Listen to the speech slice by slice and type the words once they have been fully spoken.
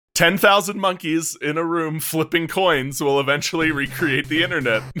10,000 monkeys in a room flipping coins will eventually recreate the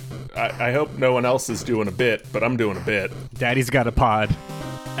internet. I hope no one else is doing a bit, but I'm doing a bit. Daddy's got a pod.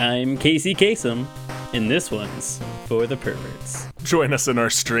 I'm Casey Kasem, and this one's for the perverts. Join us in our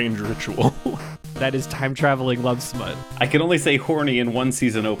strange ritual. That is time traveling love smut. I can only say horny in one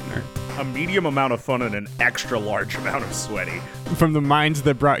season opener. A medium amount of fun and an extra large amount of sweaty. From the minds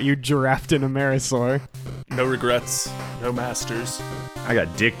that brought you Giraffe and Amerisaur. No regrets, no masters. I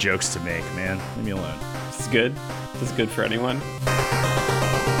got dick jokes to make, man. Leave me alone. This is good. This is good for anyone.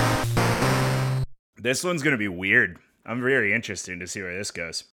 This one's going to be weird. I'm very interested to see where this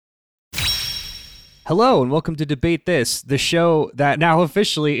goes. Hello and welcome to Debate This, the show that now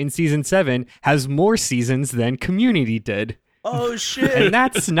officially in season 7 has more seasons than Community did. Oh, shit. And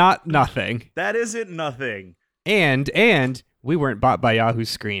that's not nothing. That isn't nothing. And we weren't bought by Yahoo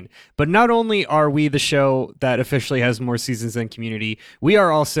Screen. But not only are we the show that officially has more seasons than Community, we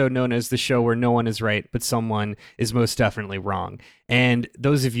are also known as the show where no one is right, but someone is most definitely wrong. And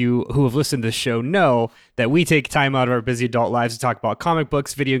those of you who have listened to the show know that we take time out of our busy adult lives to talk about comic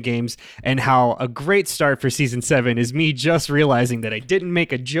books, video games, and how a great start for season 7 is me just realizing that I didn't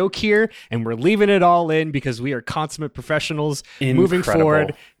make a joke here, and we're leaving it all in because we are consummate professionals moving Incredible.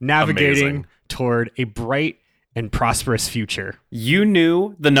 forward, navigating Amazing. toward a bright and prosperous future. You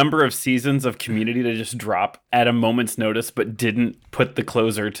knew the number of seasons of Community to just drop at a moment's notice, but didn't put the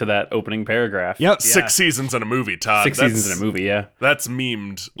closer to that opening paragraph. Yep. 6 seasons in a movie, Todd. 6 seasons in a movie, yeah. That's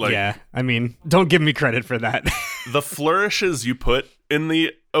memed. Like, Yeah, I mean, don't give me credit for that. the flourishes you put in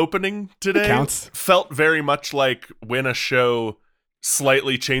the opening today Counts. felt very much like when a show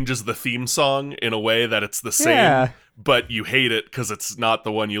slightly changes the theme song in a way that it's the same, Yeah. but you hate it because it's not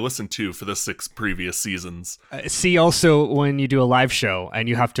the one you listened to for the 6 previous seasons. See also when you do a live show and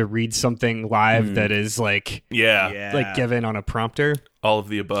you have to read something live that is like given on a prompter. All of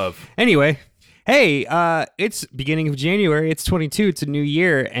the above. Anyway, hey, it's beginning of January. It's 22. It's a new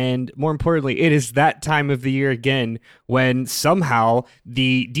year. And more importantly, it is that time of the year again when somehow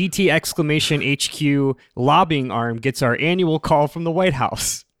the DT exclamation HQ lobbying arm gets our annual call from the White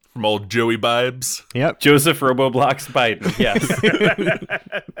House. From old Joey Bibes. Yep. Joseph Roboblocks Biden, yes.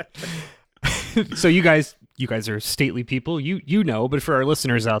 So you guys are stately people, you know, but for our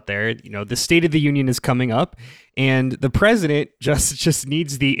listeners out there, you know, the State of the Union is coming up and the president just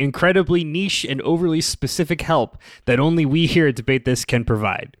needs the incredibly niche and overly specific help that only we here at Debate This can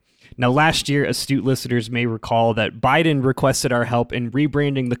provide. Now, last year, astute listeners may recall that Biden requested our help in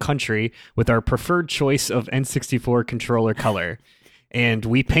rebranding the country with our preferred choice of N64 controller color. And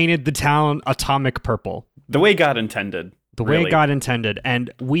we painted the town atomic purple. The way God intended. The way God intended. And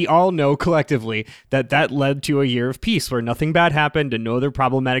we all know collectively that led to a year of peace where nothing bad happened and no other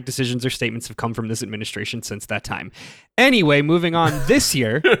problematic decisions or statements have come from this administration since that time. Anyway, moving on this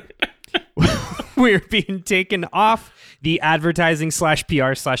year, we're being taken off the advertising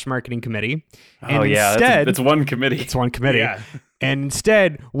 /PR/marketing committee. And Oh, yeah, instead, it's one committee. it's one committee. Yeah. And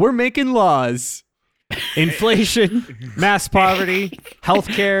instead, we're making laws. Inflation, mass poverty,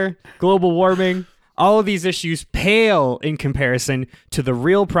 healthcare, global warming, all of these issues pale in comparison to the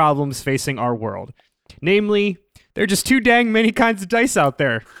real problems facing our world. Namely, there are just too dang many kinds of dice out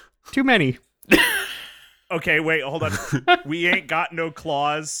there. Too many. Okay, wait, hold on. We ain't got no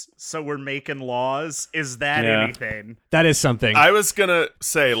claws, so we're making laws. Is that Yeah. anything? That is something. I was gonna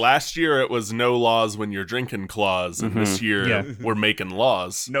say last year it was no laws when you're drinking claws, and this year Yeah. we're making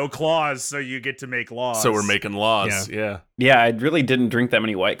laws. No claws, so you get to make laws. So we're making laws. Yeah. Yeah, I really didn't drink that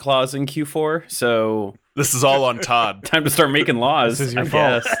many White Claws in Q4, so This is all on Todd. time to start making laws. This is your I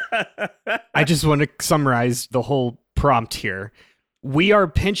fault. guess. I just want to summarize the whole prompt here. We are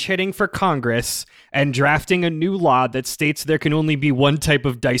pinch hitting for Congress and drafting a new law that states there can only be one type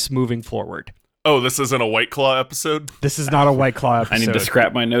of dice moving forward. Oh, this isn't a White Claw episode? This is not a White Claw episode. I need to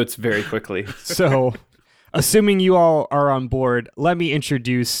scrap my notes very quickly. So, assuming you all are on board, let me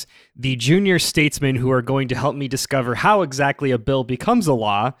introduce the junior statesmen who are going to help me discover how exactly a bill becomes a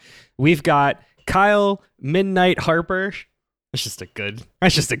law. We've got Kyle Midnight Harper. That's just a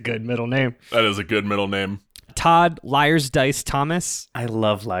good middle name. That is a good middle name. Todd Liars Dice Thomas. I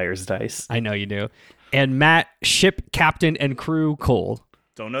love Liar's Dice. I know you do. And Matt Ship Captain and Crew Cole.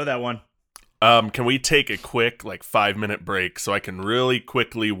 Don't know that one. Can we take a quick 5-minute break so I can really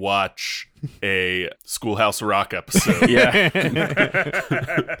quickly watch a Schoolhouse Rock episode? Yeah.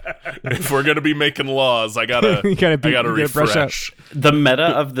 If we're gonna be making laws, I gotta You gotta brush up. refresh. The meta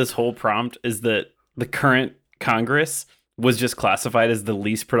of this whole prompt is that the current Congress was just classified as the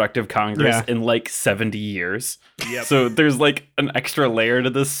least productive Congress Yeah. in 70 years. Yep. So there's an extra layer to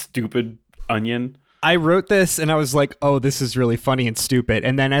this stupid onion. I wrote this and I was like, oh, this is really funny and stupid.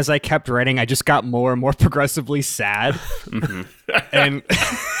 And then as I kept writing, I just got more and more progressively sad. And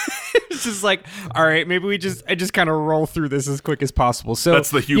it's just like, all right, maybe I just kind of roll through this as quick as possible. So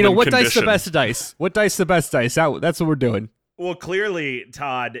That's the human what condition. dice the best dice? What dice the best dice? That's what we're doing. Well, clearly,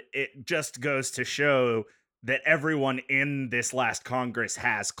 Todd, it just goes to show that everyone in this last Congress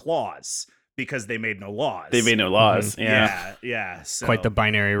has claws because they made no laws. They made no laws. Yeah. Yeah. So. Quite the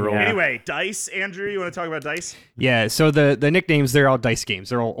binary rule. Yeah. Anyway, dice, Andrew, you want to talk about dice? Yeah, so the nicknames, they're all dice games.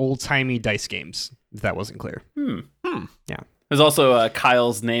 They're all old-timey dice games, if that wasn't clear. Yeah. There's also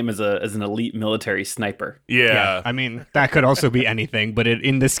Kyle's name as an elite military sniper. Yeah. I mean, that could also be anything, but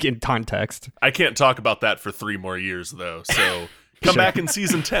in this context. I can't talk about that for 3 more years, though. So come back in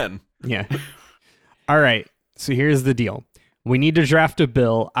season 10. Yeah. All right, so here's the deal. We need to draft a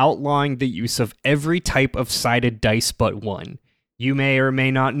bill outlawing the use of every type of sided dice but one. You may or may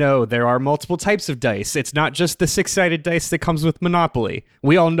not know there are multiple types of dice. It's not just the 6-sided dice that comes with Monopoly.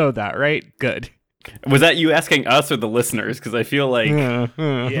 We all know that, right? Good. Was that you asking us or the listeners? Because I feel like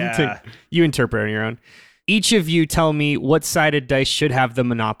Yeah. You interpret on your own. Each of you tell me what sided dice should have the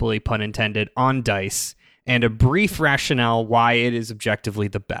Monopoly, pun intended, on dice, and a brief rationale why it is objectively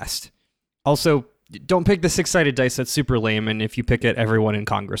the best. Also, don't pick the 6-sided dice. That's super lame, and if you pick it, everyone in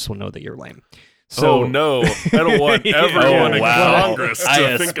Congress will know that you're lame. So, Oh no, I don't want everyone in Congress to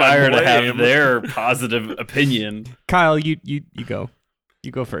I think aspire I'm to have lame. their positive opinion. Kyle, you go.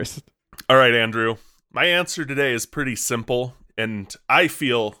 You go first. All right, Andrew. My answer today is pretty simple, and I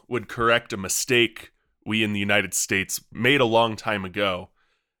feel would correct a mistake we in the United States made a long time ago.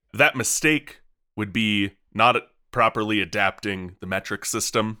 That mistake would be not properly adapting the metric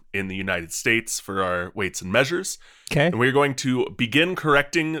system in the United States for our weights and measures. Okay. And we're going to begin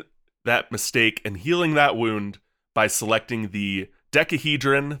correcting that mistake and healing that wound by selecting the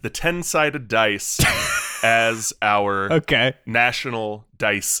decahedron, the 10-sided dice, as our Okay. national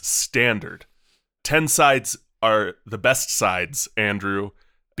dice standard. 10 sides are the best sides, Andrew,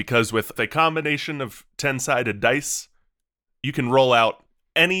 because with a combination of 10-sided dice, you can roll out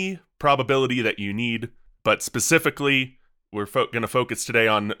any probability that you need, but specifically, we're going to focus today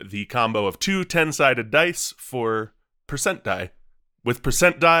on the combo of 2 10-sided dice for percent die. With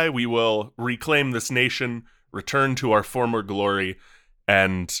percent die, we will reclaim this nation, return to our former glory,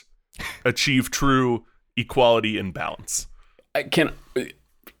 and achieve true equality and balance.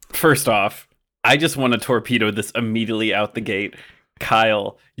 First off, I just want to torpedo this immediately out the gate.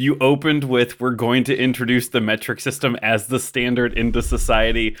 Kyle, you opened with, we're going to introduce the metric system as the standard into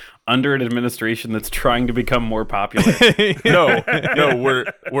society under an administration that's trying to become more popular. No,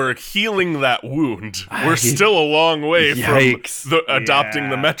 we're healing that wound. We're still a long way Yikes. from adopting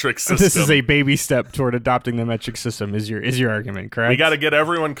the Yeah. metric system. This is a baby step toward adopting the metric system. Is your argument correct? We got to get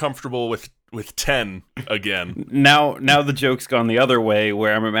everyone comfortable with 10 again. Now the joke's gone the other way,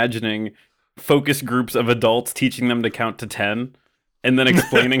 where I'm imagining focus groups of adults teaching them to count to 10 and then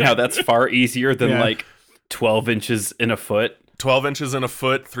explaining how that's far easier than like 12 inches in a foot. 12 inches in a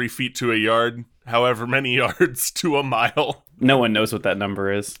foot, 3 feet to a yard, however many yards to a mile. No one knows what that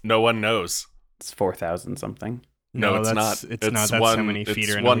number is. No one knows. It's 4,000 something. No, it's that's, not. It's not. That's how many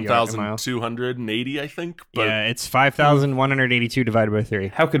feet are in a yard, a mile. 1,280, I think. But Yeah, it's 5,182 divided by 3.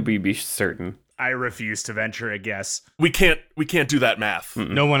 How could we be certain? I refuse to venture a guess. we can't do that math.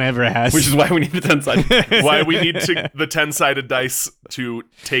 No one ever has. Which is why we need the 10 sided. Why we need the 10-sided dice to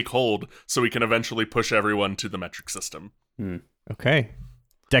take hold so we can eventually push everyone to the metric system. Okay.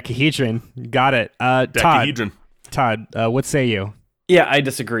 Decahedron. Got it. Decahedron. Todd, what say you? Yeah, I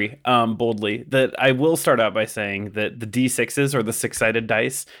disagree boldly. That I will start out by saying that the D6s, or the 6-sided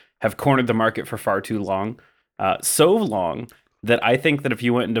dice, have cornered the market for far too long. So long that I think that if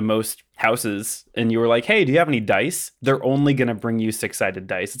you went into most houses and you were like, hey, do you have any dice? They're only going to bring you 6-sided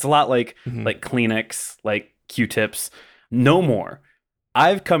dice. It's a lot like Kleenex, like Q-tips. No more.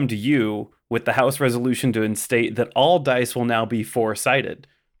 I've come to you with the House resolution to instate that all dice will now be 4-sided.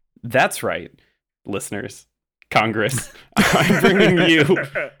 That's right, listeners. Congress. I'm bringing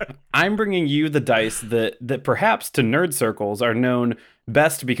you the dice that perhaps to nerd circles are known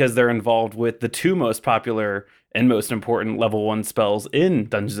best because they're involved with the 2 most popular and most important level 1 spells in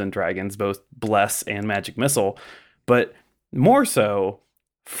Dungeons and Dragons, both Bless and Magic Missile. But more so,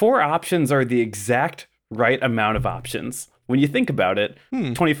 4 options are the exact right amount of options. When you think about it,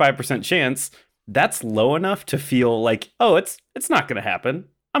 25% chance, that's low enough to feel like, oh, it's not going to happen.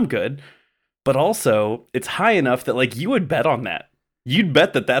 I'm good. But also, it's high enough that like you would bet on that. You'd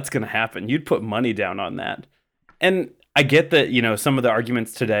bet that that's going to happen. You'd put money down on that. And I get that, some of the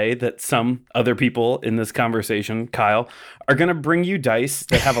arguments today that some other people in this conversation, Kyle, are going to bring you dice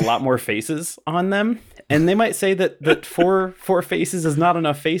that have a lot more faces on them. And they might say that four faces is not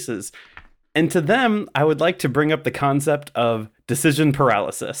enough faces. And to them, I would like to bring up the concept of decision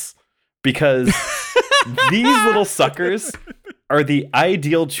paralysis, because these little suckers are the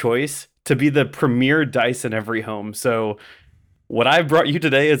ideal choice to be the premier dice in every home. So what I've brought you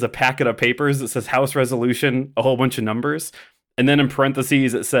today is a packet of papers that says House Resolution, a whole bunch of numbers. And then in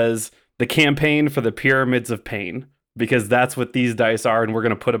parentheses, it says the campaign for the pyramids of pain, because that's what these dice are. And we're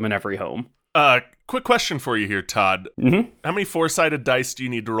going to put them in every home. Quick question for you here, Todd. Mm-hmm. How many 4-sided dice do you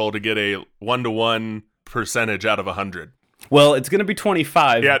need to roll to get a 1-to-1 percentage out of 100? Well, it's going to be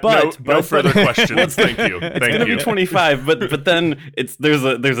 25. Yeah, but no further questions. Thank you. It's going to be 25, but then there's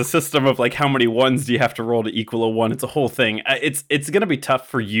a system of like how many ones do you have to roll to equal a 1? It's a whole thing. It's going to be tough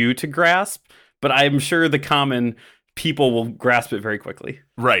for you to grasp, but I'm sure the common people will grasp it very quickly.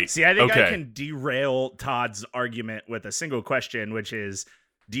 Right. See, I think I can derail Todd's argument with a single question, which is,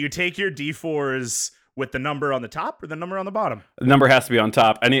 do you take your D4s with the number on the top or the number on the bottom? The number has to be on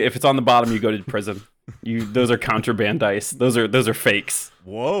top. If it's on the bottom, you go to prison. Those are contraband dice. Those are fakes.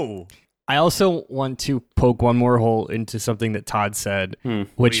 Whoa. I also want to poke one more hole into something that Todd said,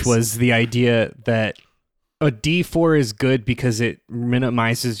 which was the idea that a D4 is good because it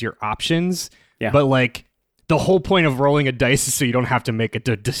minimizes your options. Yeah. But like the whole point of rolling a dice is so you don't have to make a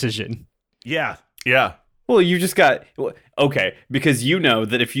decision. Yeah. Yeah. Well, you just got because you know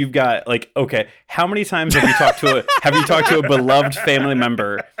that if you've got how many times have you talked to a beloved family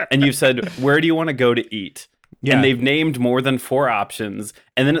member and you've said, where do you want to go to eat? Yeah. And they've named more than 4 options,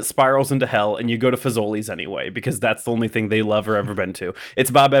 and then it spirals into hell, and you go to Fazoli's anyway because that's the only thing they love or ever been to.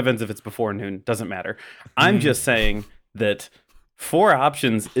 It's Bob Evans if it's before noon, doesn't matter. I'm just saying that 4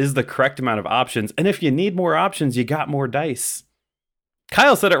 options is the correct amount of options, and if you need more options, you got more dice.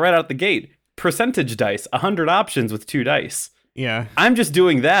 Kyle said it right out the gate. Percentage dice, 100 options with 2 dice. Yeah. I'm just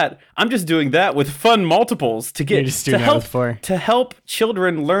doing that. with fun multiples to help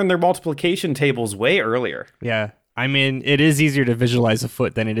children learn their multiplication tables way earlier. Yeah. I mean, it is easier to visualize a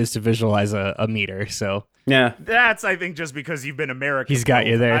foot than it is to visualize a meter. So yeah, that's I think just because you've been America. He's got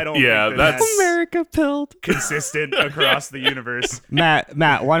you there. I don't think that's America pilled consistent across the universe. Matt,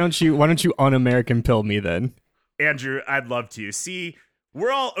 why don't you un-American pill me then? Andrew, I'd love to. See,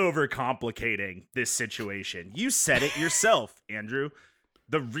 we're all overcomplicating this situation. You said it yourself, Andrew.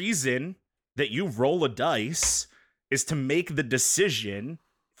 The reason that you roll a dice is to make the decision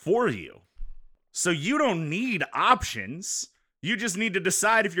for you. So you don't need options. You just need to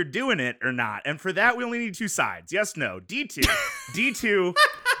decide if you're doing it or not. And for that, we only need 2 sides. Yes, no. D2. D2,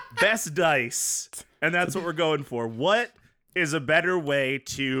 best dice. And that's what we're going for. What is a better way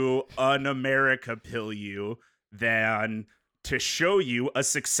to un-America pill you than to show you a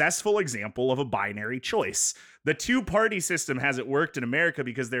successful example of a binary choice? The 2-party system hasn't worked in America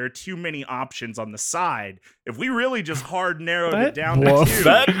because there are too many options on the side. If we really just hard narrowed it down to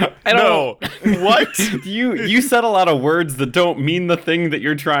 2. What? You said a lot of words that don't mean the thing that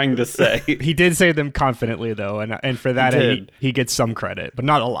you're trying to say. He did say them confidently, though, and for that, he gets some credit, but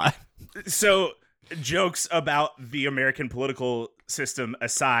not a lot. So, jokes about the American political system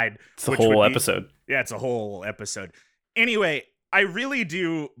aside. It's a whole episode. Yeah, it's a whole episode. Anyway, I really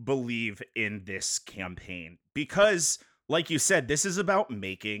do believe in this campaign because, like you said, this is about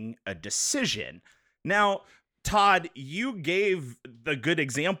making a decision. Now, Todd, you gave the good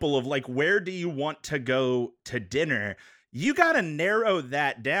example of like, where do you want to go to dinner? You got to narrow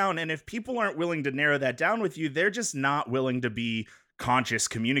that down. And if people aren't willing to narrow that down with you, they're just not willing to be conscious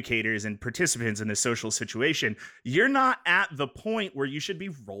communicators and participants in this social situation. You're not at the point where you should be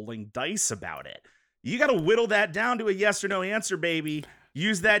rolling dice about it. You got to whittle that down to a yes or no answer, baby.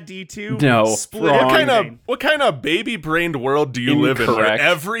 Use that D2. No, split what kind of baby-brained world do you live in where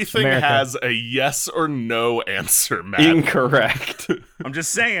everything has a yes or no answer, Matt? Incorrect. I'm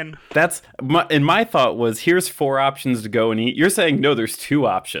just saying. My thought was, here's 4 options to go and eat. You're saying, no, there's 2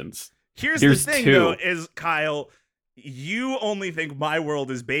 options. Here's the thing, though, is, Kyle, you only think my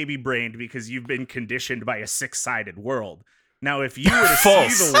world is baby-brained because you've been conditioned by a 6-sided world. Now, if you were to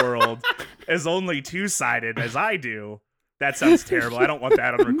see the world as only 2-sided as I do, that sounds terrible. I don't want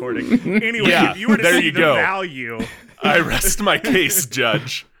that on recording. Anyway, if you were to see the value... I rest my case,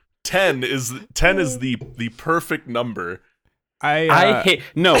 Judge. 10 is the perfect number. I hate...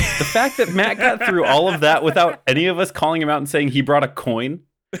 No, the fact that Matt got through all of that without any of us calling him out and saying he brought a coin.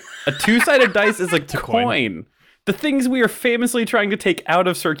 A 2-sided dice is a coin. The things we are famously trying to take out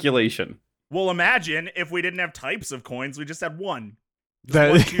of circulation. Well, imagine if we didn't have types of coins, we just had one.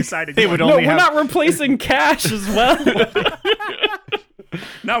 That- One two-sided they coin. would No, only we're have- not replacing cash as well.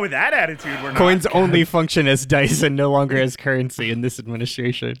 Not with that attitude, we're Coins not. only function as dice and no longer as currency in this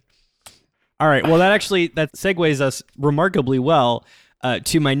administration. All right. Well, that segues us remarkably well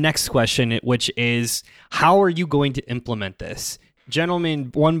to my next question, which is, how are you going to implement this?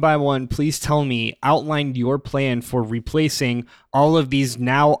 Gentlemen, one by one, please tell me, outline your plan for replacing all of these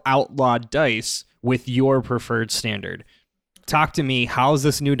now outlawed dice with your preferred standard. Talk to me, how's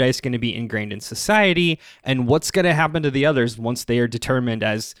this new dice going to be ingrained in society, and what's going to happen to the others once they are determined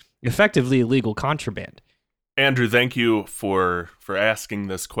as effectively illegal contraband? Andrew, thank you for asking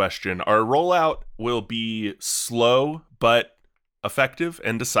this question. Our rollout will be slow but effective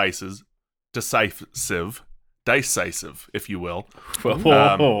and decisive, if you will.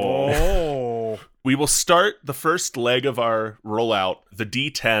 Oh. We will start the first leg of our rollout. The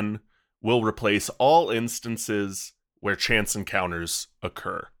D10 will replace all instances where chance encounters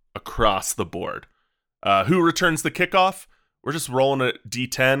occur across the board. Who returns the kickoff? We're just rolling a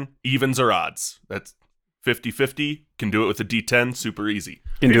D10, evens or odds. That's 50-50. Can do it with a D10, super easy.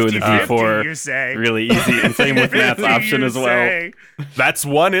 Can do it with a 50-50, D4. you say. Really easy. And same with Matt's 50, option you as well. say. That's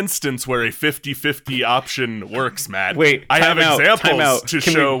one instance where a 50-50 option works, Matt. Wait, I have time out, examples time out. to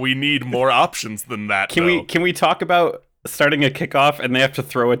Can show we need more options than that. Can we talk about starting a kickoff and they have to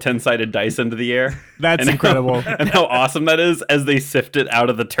throw a 10-sided dice into the air? That's And incredible. and how awesome that is as they sift it out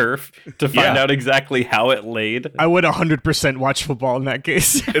of the turf to find Yeah. out exactly how it laid. I would 100% watch football in that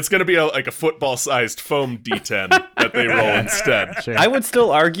case. It's going to be like a football-sized foam D10 that they roll instead. Sure. I would still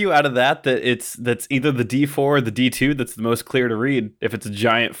argue out of that's either the D4 or the D2 that's the most clear to read if it's a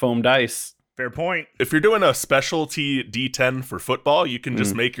giant foam dice. Fair point. If you're doing a specialty D10 for football, you can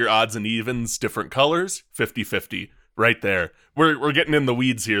just make your odds and evens different colors, 50-50. Right there. We're getting in the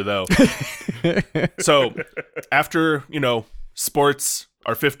weeds here, though. So after, sports,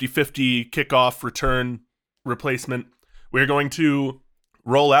 our 50-50 kickoff return replacement, we're going to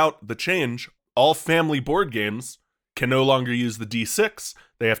roll out the change. All family board games can no longer use the D6.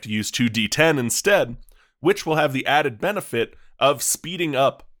 They have to use 2D10 instead, which will have the added benefit of speeding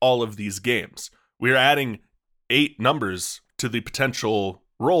up all of these games. We're adding 8 numbers to the potential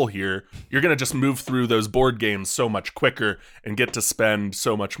roll here. You're going to just move through those board games so much quicker and get to spend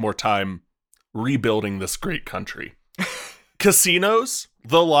so much more time rebuilding this great country. Casinos,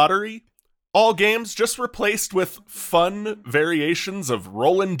 the lottery, all games just replaced with fun variations of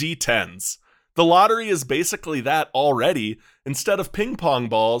rolling D10s. The lottery is basically that already. Instead of ping pong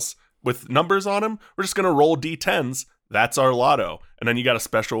balls with numbers on them, we're just going to roll D10s. That's our lotto. And then you got a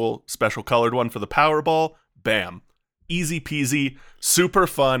special colored one for the Powerball. Bam. Easy peasy, super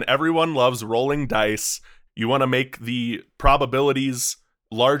fun. Everyone loves rolling dice. You want to make the probabilities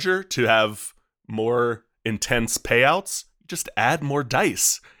larger to have more intense payouts? Just add more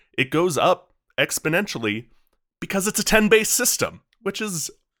dice. It goes up exponentially because it's a 10-based system, which is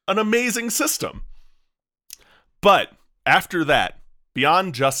an amazing system. But after that,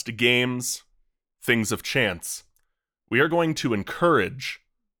 beyond just games, things of chance, we are going to encourage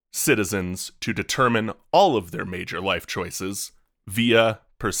citizens to determine all of their major life choices via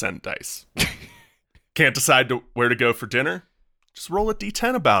percent dice. Can't decide where to go for dinner? Just roll a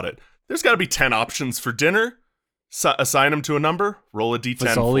D10 about it. There's got to be 10 options for dinner. Assign them to a number, roll a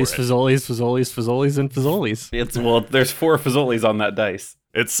D10 Fazoli's, for it. Fazoli's, and Fazoli's. There's 4 Fazoli's on that dice.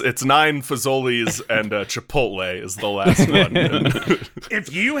 It's 9 Fazoli's and Chipotle is the last one.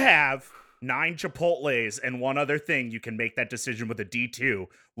 If you have 9 Chipotles and one other thing, you can make that decision with a D2.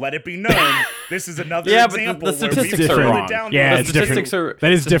 Let it be known, this is another Yeah, but example the where we statistics are put wrong. it down. Yeah, The it's different. statistics are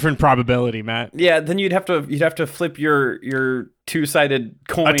That is different probability, Matt. Yeah, then you'd have to flip your 2-sided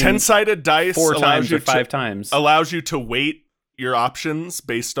coin A 10-sided dice 4 allows times you or 5 times. allows you to weight your options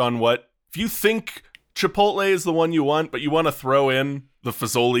based on what. If you think Chipotle is the one you want, but you want to throw in the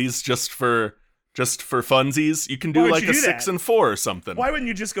Fazoli's just for funsies, you can do Why would like you a do 6 that? and 4 or something. Why wouldn't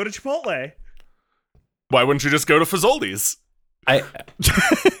you just go to Chipotle? Why wouldn't you just go to Fazoli's? I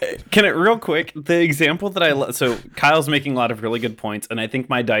can it real quick. The example that so Kyle's making a lot of really good points, and I think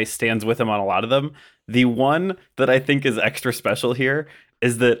my dice stands with him on a lot of them. The one that I think is extra special here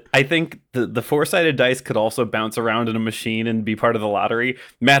is that I think the 4-sided dice could also bounce around in a machine and be part of the lottery.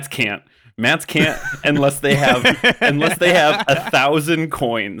 Matt's can't unless they have 1,000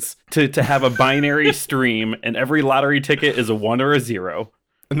 coins to have a binary stream, and every lottery ticket is a 1 or a 0.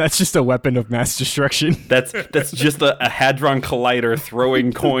 And that's just a weapon of mass destruction. That's just a hadron collider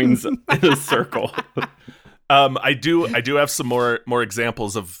throwing coins in a circle. I do have some more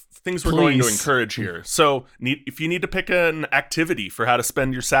examples of things we're going to Please. encourage here. So, if you need to pick an activity for how to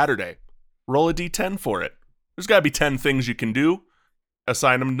spend your Saturday, roll a D10 for it. There's got to be 10 things you can do.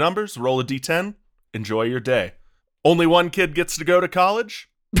 assign them numbers, roll a d10, enjoy your day. Only one kid gets to go to college?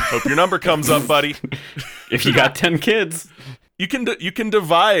 Hope your number comes up, buddy. If you got 10 kids. You can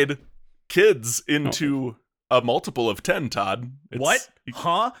divide kids into a multiple of 10, Todd. What?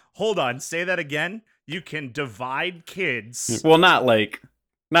 Huh? Hold on. Say that again. You can divide kids. Well, not like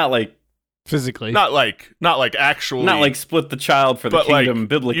physically. Not like actually. not like split the child for the but like, kingdom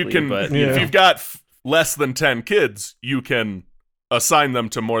biblically, you can, but Yeah. if you've got less than 10 kids, you can assign them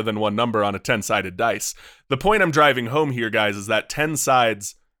to more than one number on a 10-sided dice. The point I'm driving home here, guys, is that 10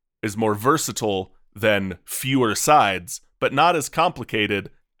 sides is more versatile than fewer sides, but not as complicated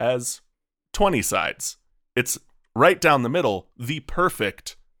as 20 sides. It's right down the middle, the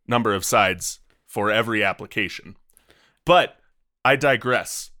perfect number of sides for every application. But I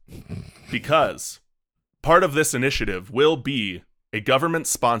digress, because part of this initiative will be a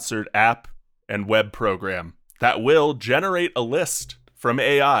government-sponsored app and web program that will generate a list from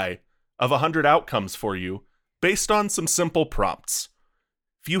AI of 100 outcomes for you based on some simple prompts.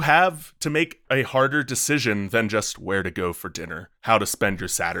 If you have to make a harder decision than just where to go for dinner, how to spend your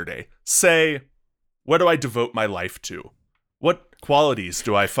Saturday, say, what do I devote my life to? What qualities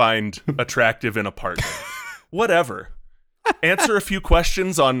do I find attractive in a partner? Whatever. Answer a few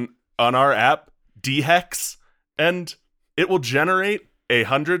questions on our app, DHEX, and it will generate a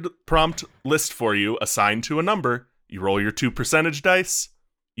 100 prompt list for you assigned to a number. You roll your 2 percentage dice.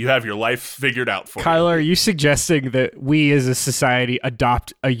 You have your life figured out for Kyle, you. are you suggesting that we as a society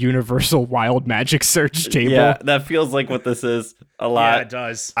adopt a universal wild magic search table? yeah, that feels like what this is a lot. Yeah, it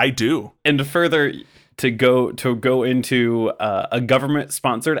does. I do. And to further to go into a government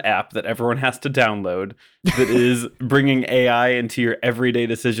sponsored app that everyone has to download that is bringing AI into your everyday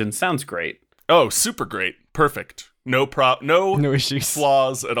decisions sounds great. Oh, super great. Perfect. No No issues.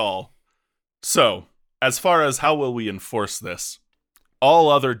 flaws at all. So, as far as how will we enforce this, all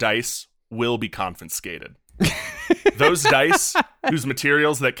other dice will be confiscated. Those dice whose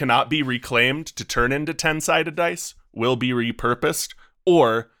materials that cannot be reclaimed to turn into 10-sided dice will be repurposed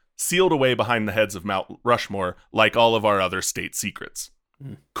or sealed away behind the heads of Mount Rushmore like all of our other state secrets.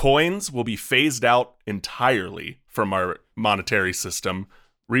 Coins will be phased out entirely from our monetary system,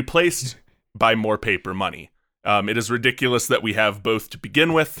 replaced by more paper money. It is ridiculous that we have both to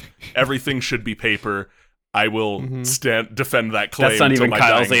begin with. Everything should be paper. I will defend that claim. That's not until even my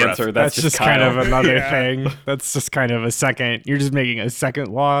Kyle's dying breath. answer. That's just kind of Kyle. another Yeah. thing. That's just kind of a second. You're just making a second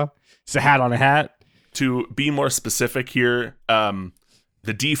law. It's a hat on a hat. To be more specific here, the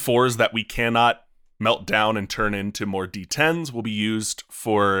D4s that we cannot melt down and turn into more D10s will be used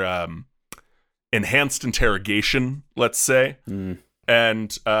for enhanced interrogation, let's say.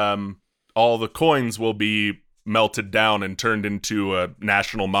 And all the coins will be melted down and turned into a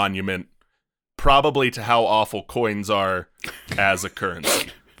national monument, probably to how awful coins are as a currency.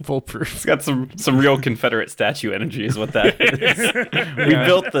 Foolproof. It's got some real Confederate statue energy is what that is. We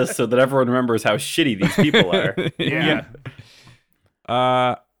built this so that everyone remembers how shitty these people are. Yeah.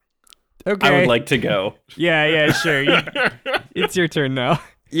 Okay. I would like to go. Yeah, sure. It's your turn now.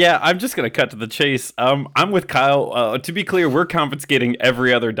 Yeah, I'm just gonna cut to the chase. I'm with Kyle. To be clear, we're confiscating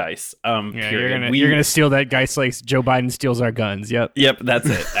every other dice. Yeah, Period. you're gonna steal that dice like Joe Biden steals our guns. Yep. Yep, that's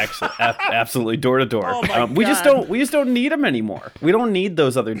it. Actually, absolutely, door to door. Oh my We just God. don't need them anymore. We don't need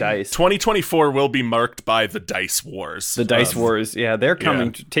those other dice. 2024 will be marked by the Dice Wars. The dice wars, yeah, they're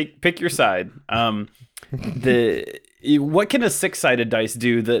coming. Pick your side. What can a 6-sided dice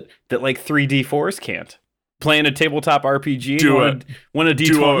do that like 3d4s can't? Playing a tabletop RPG, win a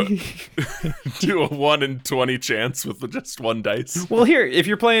d20. Do a 1 in 20 chance with just one dice. Well, here, if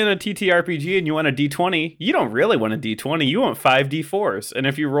you're playing a TTRPG and you want a d20, you don't really want a d20. You want 5 d4s, and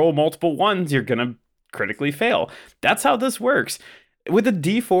if you roll multiple ones, you're gonna critically fail. That's how this works. With a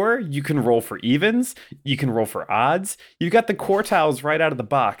d4, you can roll for evens, you can roll for odds. You've got the quartiles right out of the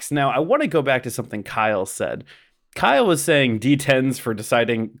box. Now, I want to go back to something Kyle said. Kyle was saying d10s for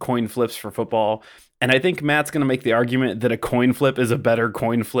deciding coin flips for football. And I think Matt's going to make the argument that a coin flip is a better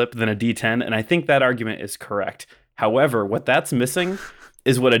coin flip than a D10. And I think that argument is correct. However, what that's missing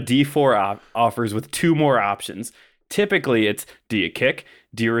is what a D4 offers with 2 more options. Typically, it's do you kick?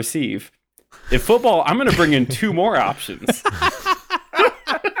 Do you receive? In football, I'm going to bring in 2 more options.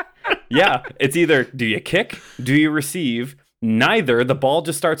 Yeah, it's either do you kick? Do you receive? Neither. The ball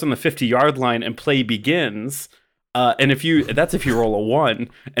just starts on the 50-yard line and play begins. And if you roll a 1,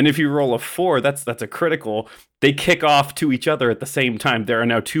 and if you roll a 4, that's a critical. They kick off to each other at the same time. There are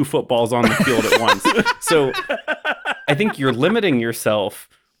now 2 footballs on the field at once. So I think you're limiting yourself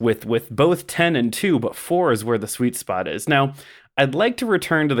with both 10 and 2, but 4 is where the sweet spot is. Now, I'd like to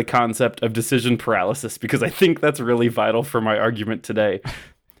return to the concept of decision paralysis because I think that's really vital for my argument today.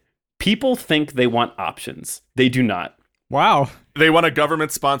 People think they want options. They do not. Wow. They want a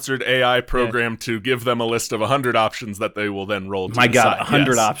government-sponsored AI program to give them a list of 100 options that they will then roll to My God, decide.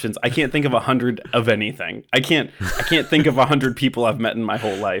 100 Yes. options. I can't think of 100 of anything. I can't think of 100 people I've met in my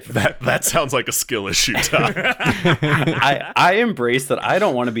whole life. That sounds like a skill issue, Tom. I embrace that I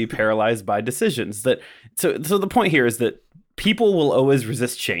don't want to be paralyzed by decisions. So the point here is that people will always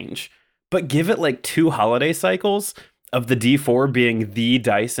resist change, but give it like 2 holiday cycles of the D4 being the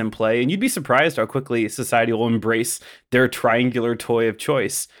dice in play, and you'd be surprised how quickly society will embrace their triangular toy of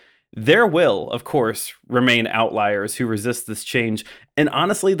choice. There will, of course, remain outliers who resist this change, and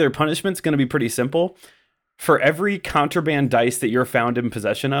honestly, their punishment's going to be pretty simple. For every contraband dice that you're found in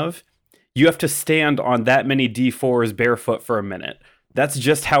possession of, you have to stand on that many D4s barefoot for a minute. That's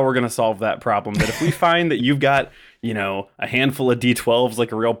just how we're going to solve that problem. That if we find that you've got, a handful of D12s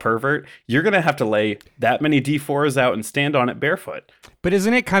like a real pervert, you're going to have to lay that many D4s out and stand on it barefoot. But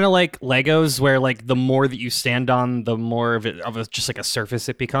isn't it kind of like Legos where like the more that you stand on, the more of it just like a surface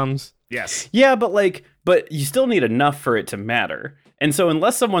it becomes? Yes. Yeah, but you still need enough for it to matter. And so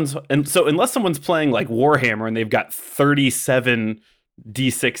unless someone's playing like Warhammer and they've got 37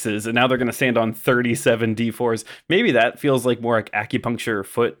 D6s and now they're going to stand on 37 D4s, maybe that feels like more like acupuncture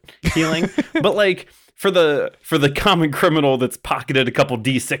foot healing. But like for the common criminal that's pocketed a couple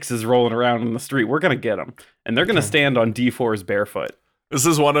D6s rolling around in the street, we're going to get them, and they're going to stand on D4s barefoot. This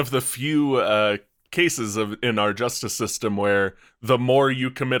is one of the few cases in our justice system where the more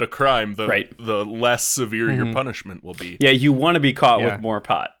you commit a crime, the less severe your punishment will be. Yeah, you want to be caught with more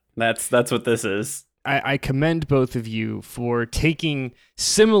pot. That's what this is. I commend both of you for taking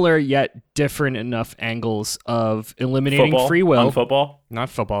similar yet different enough angles of eliminating Football? free will. On football? Not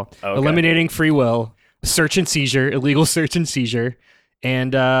football. Okay. Eliminating free will, search and seizure, illegal search and seizure,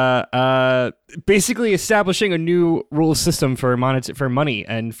 and basically establishing a new rule system for money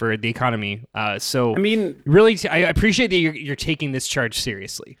and for the economy. So I mean, really, I appreciate that you're taking this charge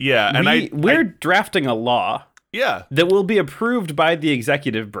seriously. Yeah, and we're drafting a law yeah, that will be approved by the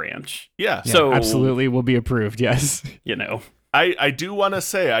executive branch. yeah. Yeah, So absolutely will be approved. Yes. I do want to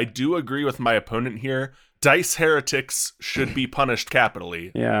say I do agree with my opponent here. Dice heretics should be punished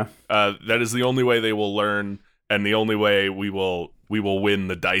capitally. Yeah. That is the only way they will learn, and the only way we will win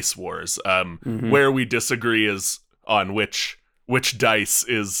the dice wars. Where we disagree is on which dice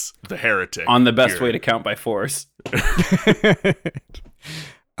is the heretic. On the best here. way to count by force.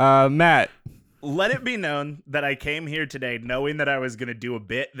 Matt. Let it be known that I came here today knowing that I was going to do a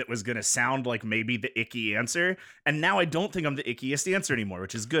bit that was going to sound like maybe the icky answer. And now I don't think I'm the ickiest answer anymore,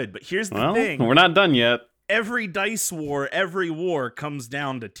 which is good. But here's the thing. We're not done yet. Every dice war, every war comes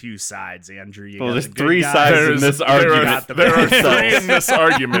down to 2 sides, Andrew. You Well, got there's the good 3 guys. sides in this argument. got the There are bad 3 in this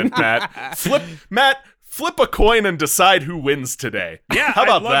argument, Matt. Flip a coin and decide who wins today. Yeah, how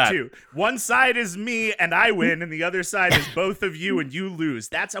about I'd love that? to. One side is me and I win, and the other side is both of you and you lose.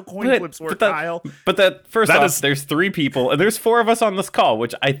 That's how coin flips work, Kyle. But there's 3 people, and there's 4 of us on this call,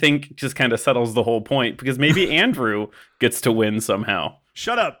 which I think just kind of settles the whole point, because maybe Andrew gets to win somehow.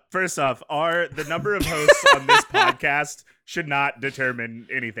 Shut up. First off, the number of hosts on this podcast should not determine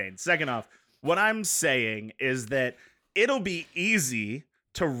anything. Second off, what I'm saying is that it'll be easy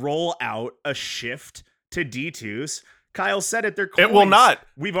to roll out a shift to D2s. Kyle said it. They're coins. It will not.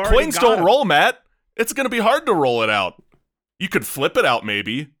 We've already Coins got don't them. roll, Matt. It's going to be hard to roll it out. You could flip it out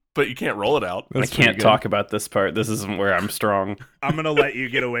maybe, but you can't roll it out. I can't talk about this part. This isn't where I'm strong. I'm gonna let you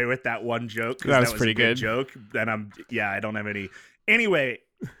get away with that one joke because That was was pretty a good good. joke. And I don't have any. Anyway,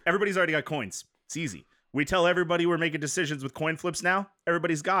 everybody's already got coins. It's easy. We tell everybody we're making decisions with coin flips now.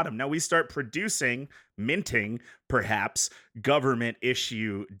 Everybody's got them. Now we start minting, perhaps, government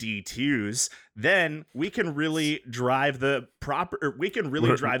issue D2s. Then we can really drive the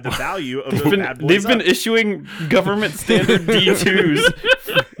value of those bad boys They've been up. issuing government standard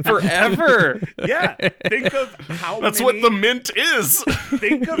D2s forever. Yeah. Think of how That's many, what the mint is.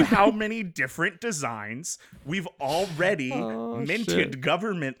 think of how many different designs we've already minted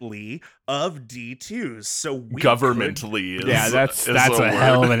governmentally of D2s. So we could Governmentally is Yeah, that's is a word.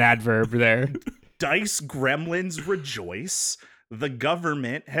 hell of an adverb there. Dice Gremlins rejoice. The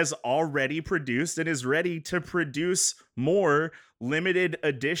government has already produced and is ready to produce more limited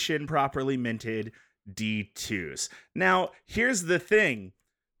edition, properly minted D2s. Now, here's the thing.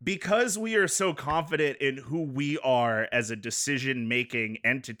 Because we are so confident in who we are as a decision-making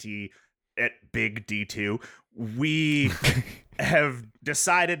entity at Big D2, we have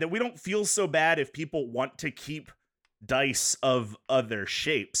decided that we don't feel so bad if people want to keep dice of other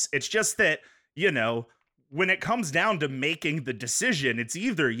shapes. It's just that, when it comes down to making the decision, it's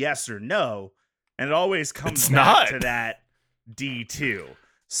either yes or no, and it always comes back to that D2.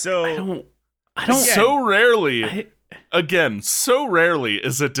 So I don't. So rarely, so rarely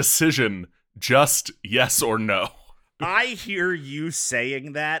is a decision just yes or no. I hear you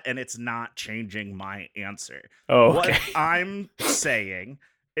saying that, and it's not changing my answer. Oh, okay. What I'm saying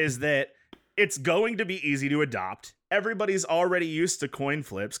is that it's going to be easy to adopt. Everybody's already used to coin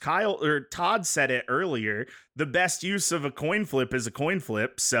flips. Todd said it earlier. The best use of a coin flip is a coin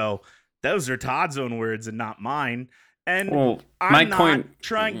flip. So those are Todd's own words and not mine. And I'm not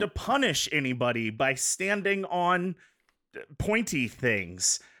trying to punish anybody by standing on pointy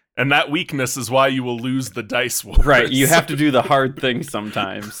things. And that weakness is why you will lose the dice wars. Right, you have to do the hard thing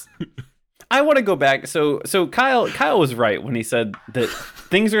sometimes. I want to go back. So Kyle was right when he said that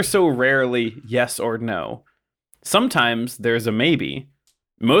things are so rarely yes or no. Sometimes there's a maybe.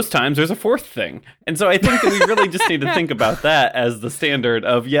 Most times there's a fourth thing. And so I think that we really just need to think about that as the standard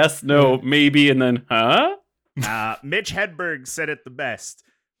of yes, no, maybe, and then huh? Mitch Hedberg said it the best.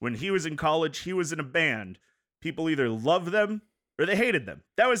 When he was in college, he was in a band. People either loved them or they hated them.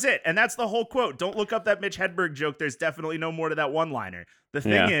 That was it. And that's the whole quote. Don't look up that Mitch Hedberg joke. There's definitely no more to that one-liner. The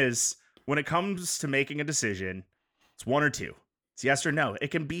thing is, when it comes to making a decision, it's one or two. It's yes or no.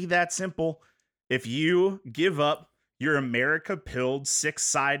 It can be that simple. If you give up your America-pilled,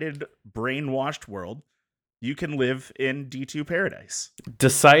 six-sided, brainwashed world, you can live in D2 paradise.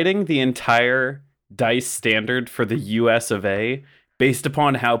 Deciding the entire dice standard for the US of A based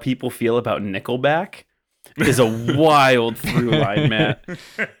upon how people feel about Nickelback is a wild through line, Matt.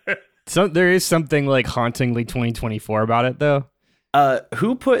 So there is something like hauntingly 2024 about it, though.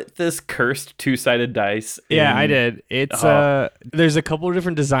 Who put this cursed two-sided dice in? Yeah, I did. It's there's a couple of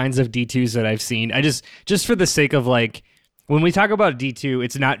different designs of D2s that I've seen. I just for the sake of like when we talk about D2,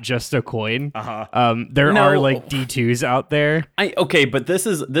 it's not just a coin. There are like D2s out there. Okay, but this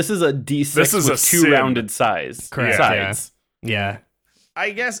is a D6 with two rounded sides. Correct. Sides. Yeah.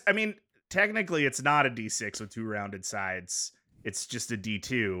 I guess, I mean, technically it's not a D6 with two rounded sides. It's just a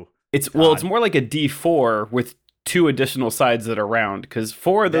D2. It's more like a D4 with two additional sides that are round, because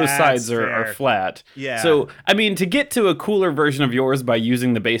four of those sides are flat. Yeah. So, I mean, to get to a cooler version of yours by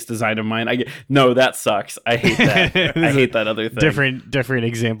using the base design of mine, no, that sucks. I hate that. I hate that other thing. Different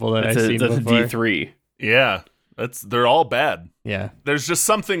example that I've seen before. That's a D3. Yeah. They're all bad. Yeah. There's just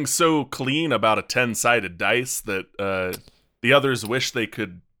something so clean about a 10-sided dice that the others wish they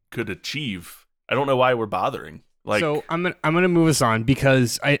could achieve. I don't know why we're bothering. So I'm gonna move us on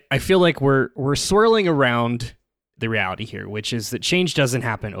because I feel like we're swirling around the reality here, which is that change doesn't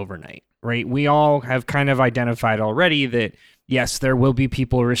happen overnight, right? We all have kind of identified already that yes, there will be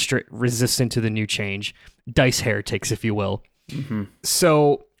people resistant to the new change, dice heretics, if you will. Mm-hmm.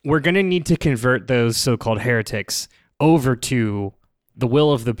 So we're gonna need to convert those so-called heretics over to the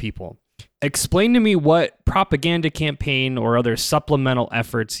will of the people. Explain to me what propaganda campaign or other supplemental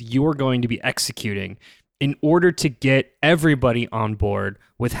efforts you're going to be executing in order to get everybody on board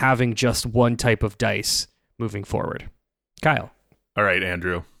with having just one type of dice moving forward. Kyle. All right,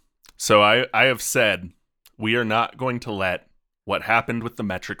 Andrew. So I have said we are not going to let what happened with the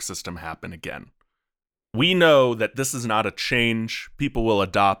metric system happen again. We know that this is not a change people will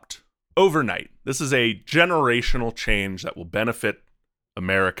adopt overnight. This is a generational change that will benefit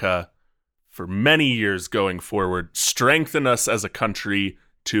America for many years going forward, strengthen us as a country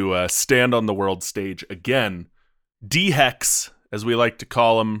to stand on the world stage again. D-Hex, as we like to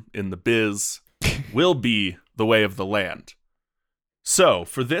call them in the biz, will be the way of the land. So,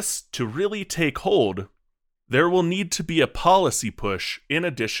 for this to really take hold, there will need to be a policy push in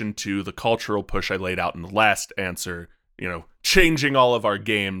addition to the cultural push I laid out in the last answer, changing all of our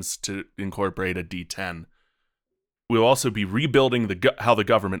games to incorporate a D10. We'll also be rebuilding how the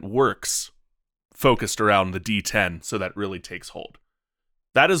government works, focused around the D10, so that really takes hold.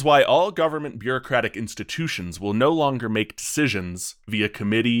 That is why all government bureaucratic institutions will no longer make decisions via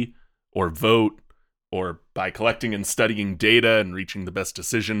committee or vote or by collecting and studying data and reaching the best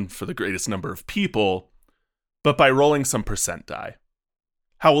decision for the greatest number of people, but by rolling some percent die.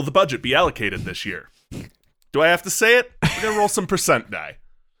 How will the budget be allocated this year? Do I have to say it? We're going to roll some percent die.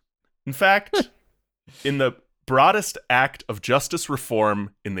 In fact, in the broadest act of justice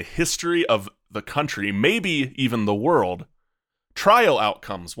reform in the history of the country, maybe even the world, trial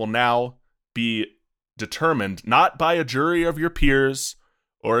outcomes will now be determined not by a jury of your peers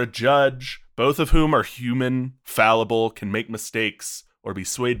or a judge, both of whom are human, fallible, can make mistakes, or be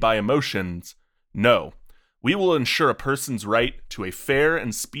swayed by emotions. No, we will ensure a person's right to a fair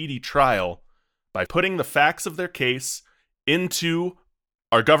and speedy trial by putting the facts of their case into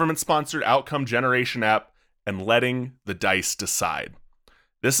our government-sponsored outcome generation app and letting the dice decide.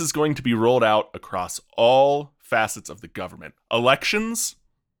 This is going to be rolled out across all facets of the government. Elections,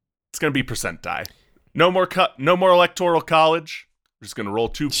 it's going to be percent die. No more electoral college. We're just going to roll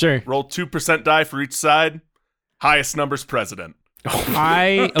 2% die for each side. Highest numbers president.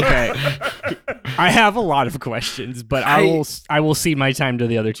 I have a lot of questions, but I will cede my time to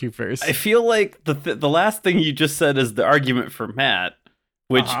the other two first. I feel like the last thing you just said is the argument for Matt.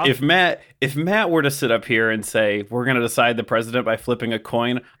 Which if Matt were to sit up here and say we're going to decide the president by flipping a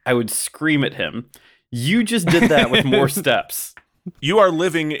coin, I would scream at him. You just did that with more steps. You are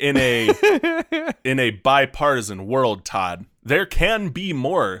living in a bipartisan world, Todd. There can be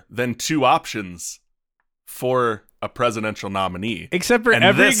more than two options for a presidential nominee. Except for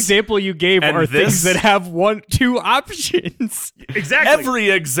every example you gave are things that have two options. Exactly. Every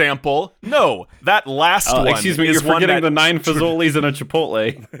example. No, that last one. Excuse me, you're forgetting the 9 Fazoli's in a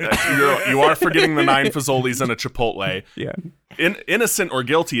Chipotle. You are forgetting the 9 Fazoli's in a Chipotle. Yeah. Innocent or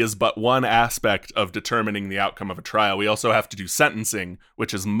guilty is but one aspect of determining the outcome of a trial. We also have to do sentencing,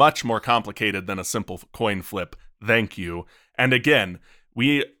 which is much more complicated than a simple coin flip. Thank you. And again,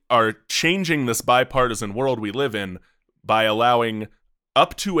 we are changing this bipartisan world we live in by allowing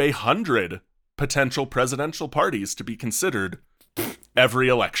up to 100 potential presidential parties to be considered every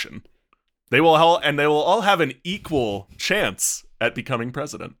election. They will all have an equal chance at becoming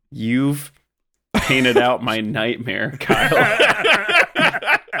president. You've painted out my nightmare, Kyle.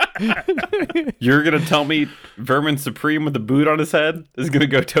 You're going to tell me Vermin Supreme with a boot on his head is going to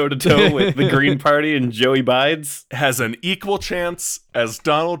go toe-to-toe with the Green Party and Joey Bides? Has an equal chance as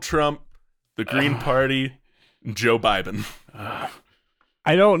Donald Trump, the Green Party, and Joe Biden.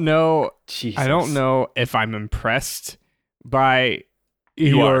 I don't know. Jesus. I don't know if I'm impressed by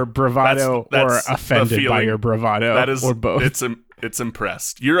your bravado that's or offended by your bravado, or both. It's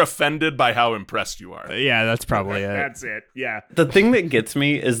impressed. You're offended by how impressed you are. Yeah, that's probably it. That's it. Yeah. The thing that gets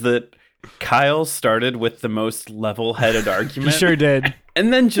me is that Kyle started with the most level-headed argument. He sure did.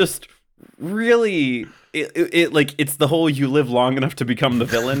 And then just really, it's the whole you live long enough to become the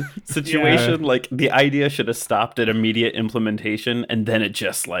villain situation. Yeah. Like, the idea should have stopped at immediate implementation, and then it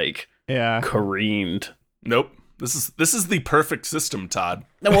just, careened. Nope. This is the perfect system, Todd.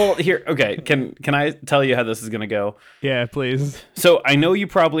 Well, here, okay. Can I tell you how this is going to go? Yeah, please. So I know you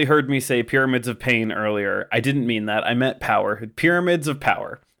probably heard me say pyramids of pain earlier. I didn't mean that. I meant power. Pyramids of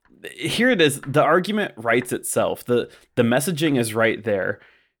power. Here it is. The argument writes itself. The messaging is right there.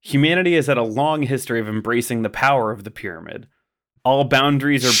 Humanity has had a long history of embracing the power of the pyramid. All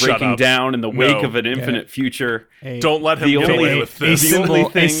boundaries are breaking down in the wake of an infinite future. Hey, don't let him get away with this.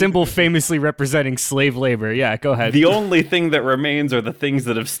 A symbol famously representing slave labor. Yeah, go ahead. The only thing that remains are the things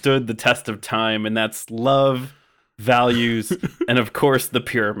that have stood the test of time, and that's love, values, and of course the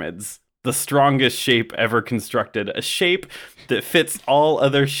pyramids. The strongest shape ever constructed. A shape that fits all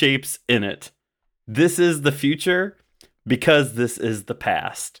other shapes in it. This is the future because this is the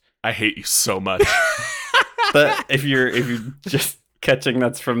past. I hate you so much. But if you're just catching,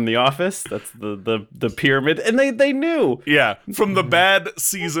 that's from The Office. That's the pyramid, and they knew. Yeah, from the bad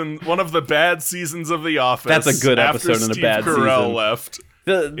season, one of the bad seasons of The Office. That's a good episode after in a bad Steve Carell season. left.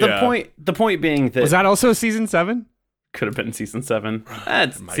 The point being that was that also season 7? Could have been season 7.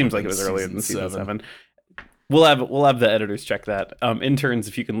 It seems like it was earlier than season 7. We'll have the editors check that. Interns,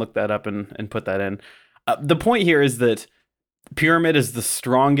 if you can look that up and put that in. The point here is that pyramid is the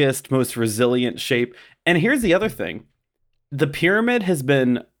strongest, most resilient shape. And here's the other thing. The pyramid has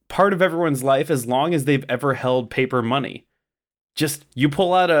been part of everyone's life as long as they've ever held paper money. Just you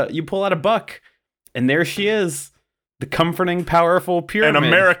pull out a buck, and there she is. The comforting, powerful pyramid. And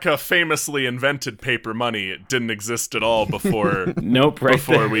America famously invented paper money. It didn't exist at all before. Nope, right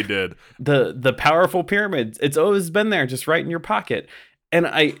before there. We did. The powerful pyramid. It's always been there, just right in your pocket.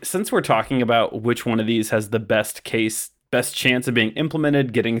 And since we're talking about which one of these has the best chance of being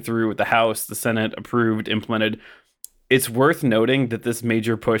implemented, getting through the House, the Senate, approved, implemented, it's worth noting that this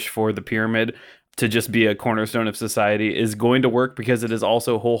major push for the pyramid to just be a cornerstone of society is going to work because it is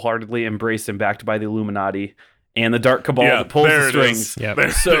also wholeheartedly embraced and backed by the Illuminati and the dark cabal that pulls the strings.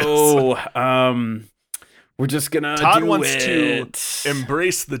 Yep. So, we're just gonna Todd do wants it. to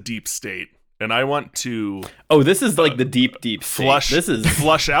embrace the deep state, and I want to this is like the deep state.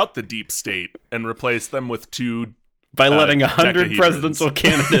 flush out the deep state and replace them with two by letting 100 decahedrons. Presidential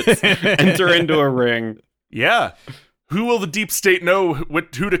candidates enter into a ring. Yeah. Who will the deep state know who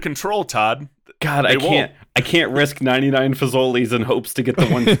to control, Todd? God, I can't risk 99 Fazoli's in hopes to get the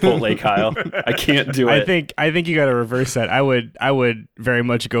one Chipotle, Kyle. I can't do it. I think you got to reverse that. I would very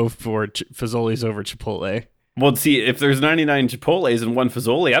much go for Fazoli's over Chipotle. Well, see, if there's 99 Chipotles and one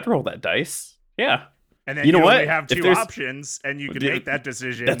Fazoli, I'd roll that dice. Yeah. And then You know only what? have If 2 there's- options, and you can Dude, make that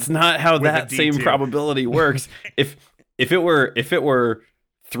decision. That's not how with a that same D2. probability works. If it were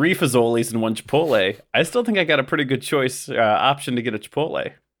 3 Fazoli's and 1 Chipotle, I still think I got a pretty good choice option to get a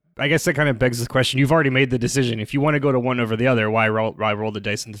Chipotle. I guess that kind of begs the question. You've already made the decision. If you want to go to one over the other, why roll the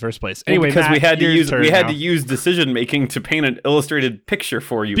dice in the first place? Anyway, because Matt, we had your turn to now. use decision making to paint an illustrated picture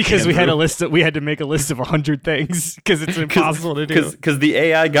for you. Because we Andrew. had to make a list of 100 things because it's impossible to do. Because the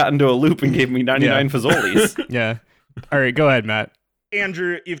AI got into a loop and gave me 99 Fazoli's. Yeah. All right, go ahead, Matt.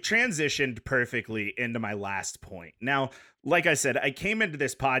 Andrew, you've transitioned perfectly into my last point. Now, like I said, I came into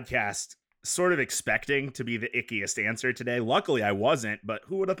this podcast sort of expecting to be the ickiest answer today. Luckily, I wasn't, but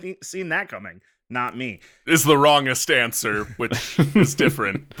who would have seen that coming? Not me. Is the wrongest answer, which is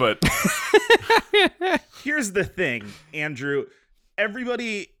different, but Here's the thing, Andrew.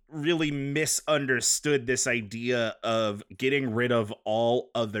 Everybody really misunderstood this idea of getting rid of all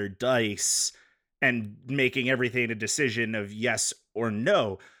other dice and making everything a decision of yes or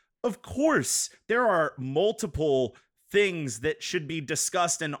no. Of course, there are multiple things that should be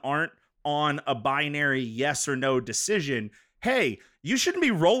discussed and aren't on a binary yes or no decision. Hey, you shouldn't be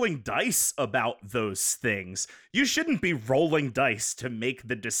rolling dice about those things. You shouldn't be rolling dice to make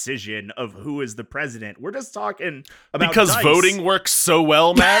the decision of who is the president. We're just talking about because dice. voting works so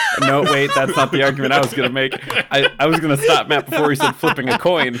well, Matt. No, wait, that's not the argument I was going to make. I was going to stop Matt before he said flipping a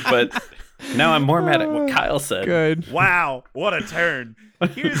coin, but now I'm more mad at what Kyle said. Good. Wow, what a turn.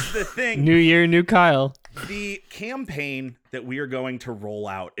 Here's the thing. New year, new Kyle. The campaign that we are going to roll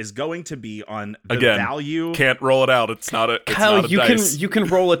out is going to be on the Again, value. Can't roll it out. It's not a Kyle, you dice. can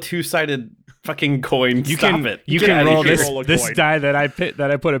roll a 2-sided fucking coin. You Stop can it. You Get can outta roll here. this Roll a this coin. die that I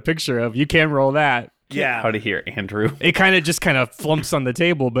put a picture of. You can roll that. Yeah. Out of here, Andrew. It kind of flumps on the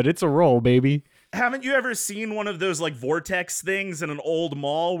table, but it's a roll, baby. Haven't you ever seen one of those like vortex things in an old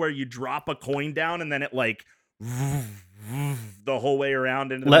mall where you drop a coin down and then it like the whole way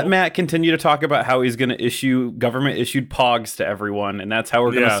around into the Let middle? Matt continue to talk about how he's going to issue government issued pogs to everyone, and that's how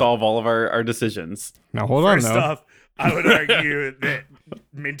we're going to Yeah. solve all of our decisions. Now hold First on though. off, I would argue that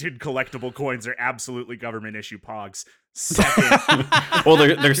minted collectible coins are absolutely government issue pogs. Second, Well,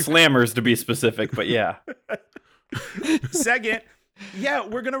 they're slammers to be specific, but yeah. Second, yeah,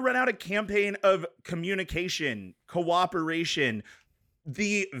 we're going to run out a campaign of communication, cooperation,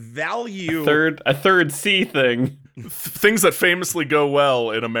 the value. A third C thing. Things that famously go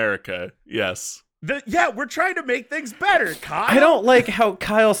well in America. Yes. We're trying to make things better, Kyle. I don't like how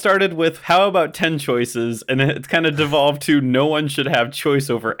Kyle started with how about 10 choices, and it's kind of devolved to no one should have choice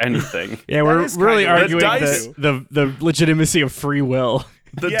over anything. Yeah, we're is really kind of arguing dice. the legitimacy of free will.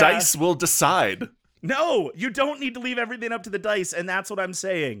 The Yeah. dice will decide. No, you don't need to leave everything up to the dice, and that's what I'm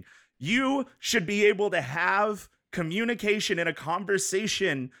saying. You should be able to have communication and a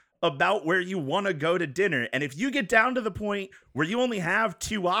conversation about where you want to go to dinner. And if you get down to the point where you only have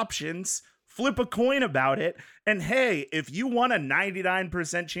 2 options, flip a coin about it. And hey, if you want a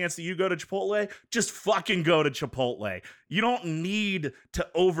 99% chance that you go to Chipotle, just fucking go to Chipotle. You don't need to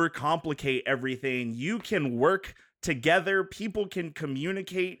overcomplicate everything. You can work together. People can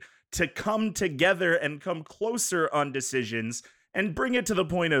communicate to come together and come closer on decisions and bring it to the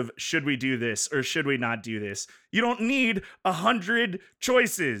point of should we do this or should we not do this? You don't need 100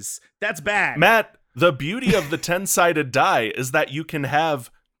 choices. That's bad. Matt, the beauty of the 10-sided die is that you can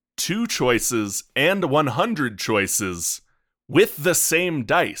have 2 choices and 100 choices with the same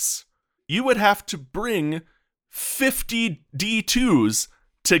dice. You would have to bring 50 D2s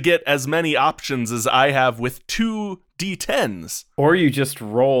to get as many options as I have with 2 D10s. Or you just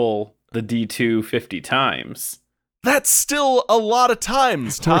roll the D2 50 times. That's still a lot of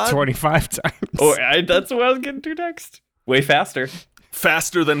times, Or Todd. 25 times. That's what I was getting to next. Way faster.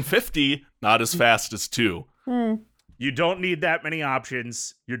 Faster than 50, not as fast as 2. You don't need that many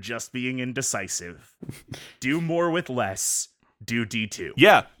options. You're just being indecisive. Do more with less. Do D2.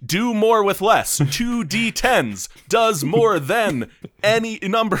 Yeah, do more with less. 2 D10s does more than any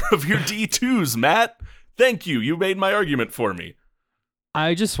number of your D2s, Matt. Thank you. You made my argument for me.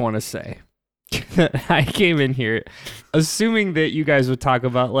 I just want to say that I came in here assuming that you guys would talk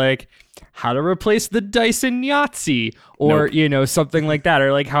about like how to replace the dice in Yahtzee or, something like that,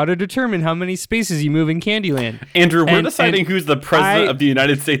 or like how to determine how many spaces you move in Candyland. Andrew, we're And- deciding and who's the president of the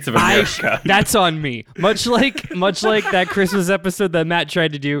United States of America. That's on me. Much like that Christmas episode that Matt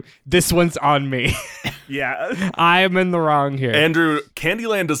tried to do, this one's on me. Yeah. I am in the wrong here. Andrew,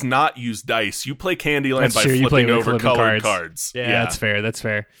 Candyland does not use dice. You play Candyland That's by true. You play flipping with over flipping colored cards. yeah, that's fair. That's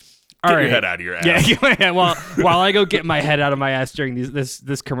fair. Get All your right. head out of your ass. Yeah. Well, while I go get my head out of my ass during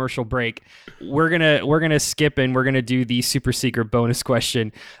this commercial break, we're gonna skip and we're gonna do the super secret bonus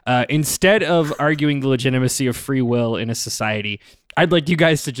question. Instead of arguing the legitimacy of free will in a society, I'd like you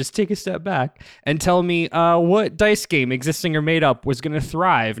guys to just take a step back and tell me what dice game, existing or made up, was going to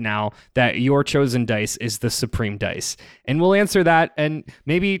thrive now that your chosen dice is the supreme dice. And we'll answer that and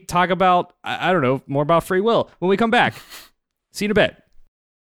maybe talk about, I don't know, more about free will when we come back. See you in a bit.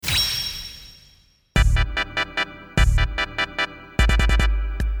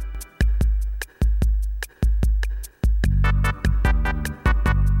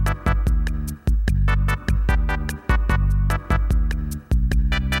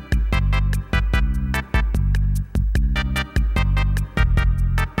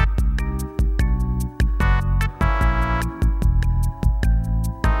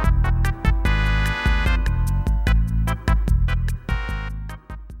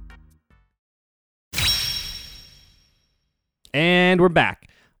 And we're back.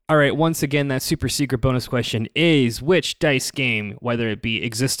 All right, once again, that super secret bonus question is which dice game, whether it be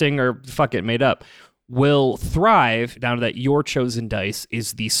existing or fuck it, made up, will thrive now that your chosen dice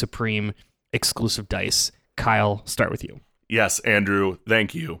is the supreme exclusive dice? Kyle, start with you. Yes, Andrew,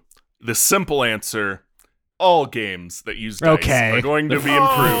 thank you. The simple answer, all games that use dice are going to be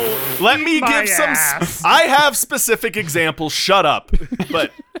improved. Let me give some... I have specific examples. Shut up.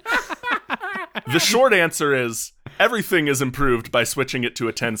 But the short answer is everything is improved by switching it to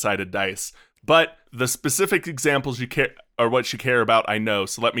a 10-sided dice. But the specific examples you care are what you care about, I know,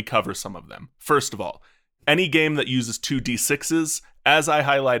 so let me cover some of them. First of all, any game that uses 2d6s, as I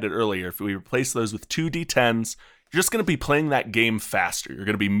highlighted earlier, if we replace those with 2d10s, you're just going to be playing that game faster. You're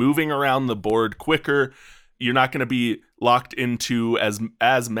going to be moving around the board quicker. You're not going to be locked into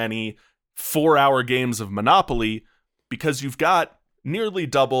as many 4-hour games of Monopoly because you've got nearly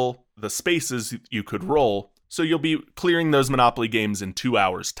double the spaces you could roll. So you'll be clearing those Monopoly games in 2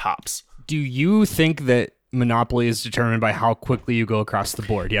 hours tops. Do you think that Monopoly is determined by how quickly you go across the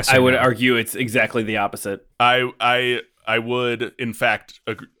board? Yes or I would no? argue it's exactly the opposite. I would, in fact,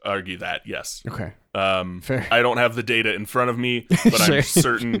 argue that, yes. Okay. Fair. I don't have the data in front of me, but Sure. I'm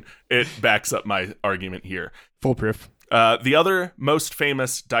certain it backs up my argument here. Foolproof. The other most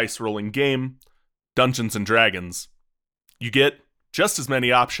famous dice rolling game, Dungeons and Dragons, you get just as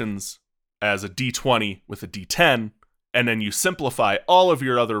many options as a D20 with a D10, and then you simplify all of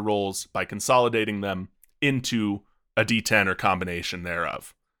your other rolls by consolidating them into a D10 or combination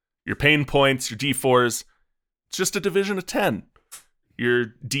thereof. Your pain points, your D4s, it's just a division of 10.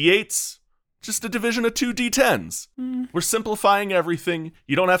 Your D8s, just a division of 2 D10s. We're simplifying everything.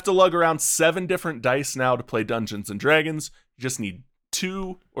 You don't have to lug around 7 different dice now to play Dungeons and Dragons. You just need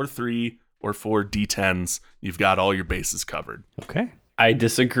 2 or 3 or 4 D10s. You've got all your bases covered. Okay. I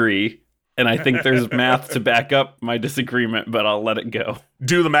disagree, and I think there's math to back up my disagreement, but I'll let it go.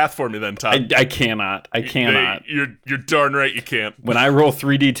 Do the math for me then, Todd. I cannot. I cannot. You're darn right you can't. When I roll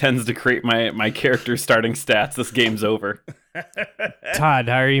 3d10s to create my character's starting stats, this game's over. Todd,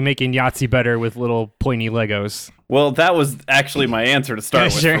 how are you making Yahtzee better with little pointy Legos? Well, that was actually my answer to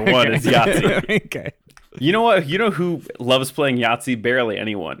start with. For one, is Yahtzee. Okay. You know what? You know who loves playing Yahtzee? Barely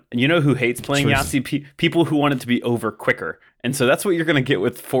anyone. And you know who hates playing Yahtzee? People who want it to be over quicker. And so that's what you're going to get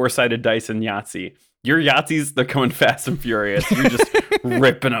with 4-sided dice and Yahtzee. Your Yahtzees, they're coming fast and furious. You're just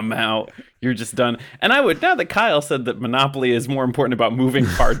ripping them out. You're just done. And I would, now that Kyle said that Monopoly is more important about moving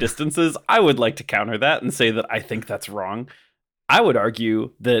far distances, I would like to counter that and say that I think that's wrong. I would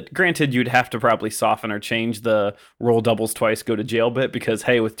argue that, granted, you'd have to probably soften or change the roll doubles twice, go to jail bit, because,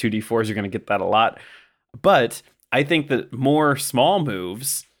 hey, with 2d4s, you're going to get that a lot. But I think that more small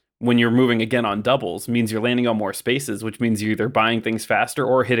moves, when you're moving again on doubles, means you're landing on more spaces, which means you're either buying things faster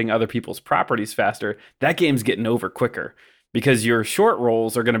or hitting other people's properties faster. That game's getting over quicker because your short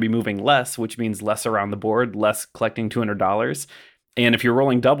rolls are going to be moving less, which means less around the board, less collecting $200. And if you're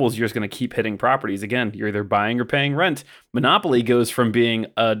rolling doubles, you're just going to keep hitting properties. Again, you're either buying or paying rent. Monopoly goes from being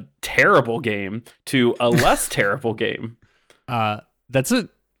a terrible game to a less terrible game. That's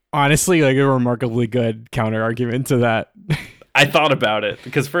honestly like a remarkably good counter argument to that. I thought about it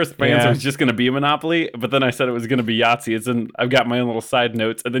because first my answer was just going to be a Monopoly, but then I said it was going to be Yahtzee. And I've got my own little side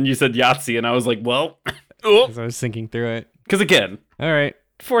notes, and then you said Yahtzee, and I was like, well, As I was thinking through it. because again, All right.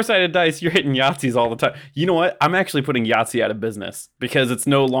 4-sided dice, you're hitting Yahtzees all the time. You know what? I'm actually putting Yahtzee out of business because it's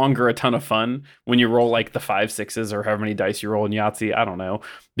no longer a ton of fun when you roll like the 5, 6s or however many dice you roll in Yahtzee. I don't know,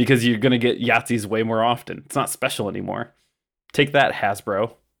 because you're going to get Yahtzees way more often. It's not special anymore. Take that,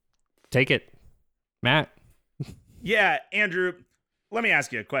 Hasbro. Take it. Matt. Yeah, Andrew, let me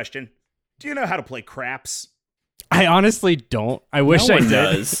ask you a question. Do you know how to play craps? I honestly don't. I wish No I one did.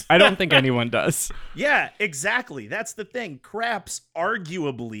 does. I don't think anyone does. Yeah, exactly. That's the thing. Craps,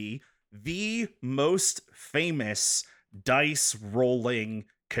 arguably the most famous dice rolling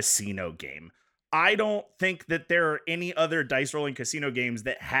casino game. I don't think that there are any other dice rolling casino games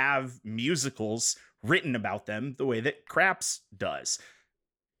that have musicals written about them the way that Craps does.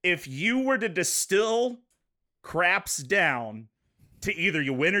 If you were to distill Craps down to either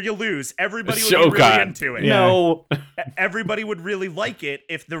you win or you lose, everybody would be really into it. Yeah. No. Everybody would really like it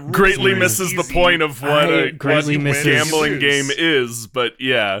if the rules Greatly were misses the easy. point of what I a greatly what misses- gambling lose. game is, but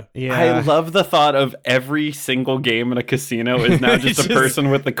yeah. Yeah. I love the thought of every single game in a casino is now just a Just-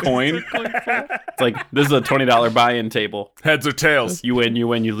 person with the coin. It's like, this is a $20 buy-in table. Heads or tails. You win, you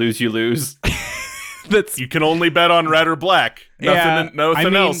win, you lose, you lose. That's You can only bet on red or black. Nothing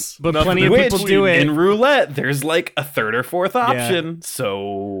mean, else. but Nothing plenty in of people between. do it. In roulette, there's like a third or fourth option.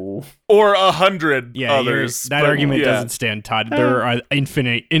 So Or 100 Yeah, others. that but argument yeah. doesn't stand, Todd. There are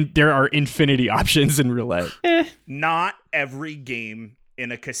infinity options in roulette. Not every game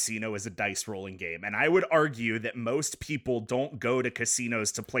in a casino is a dice rolling game. And I would argue that most people don't go to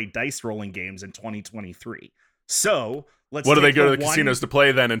casinos to play dice rolling games in 2023. So let's What do they take go to the one- casinos to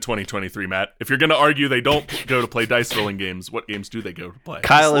play then in 2023, Matt? If you're going to argue they don't go to play dice rolling games, what games do they go to play?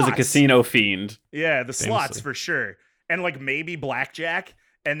 Kyle is a Slots. casino fiend. Yeah, the slots Famously. for sure. And like maybe blackjack.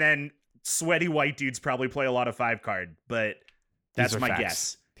 And then sweaty white dudes probably play a lot of 5-card. But that's These are my facts.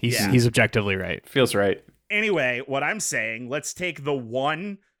 guess. He's Yeah. he's objectively right. Feels right. Anyway, what I'm saying, let's take the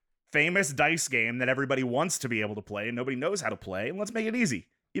one famous dice game that everybody wants to be able to play and nobody knows how to play, and let's make it easy.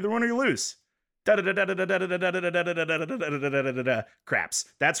 Either win or you lose. Craps.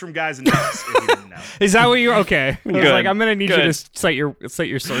 That's from Guys and Dolls, if you didn't know. Is that what you're okay? I was Good. like, I'm gonna need you Good. to cite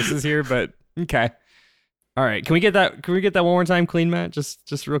your sources here, but okay. All right. Can we get that one more time, clean, Matt?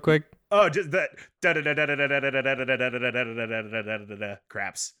 Just real quick. Oh, just that.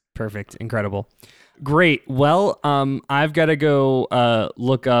 Craps. Perfect. Incredible. Great. Well, I've got to go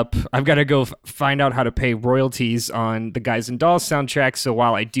look up. I've got to go find out how to pay royalties on the Guys and Dolls soundtrack. So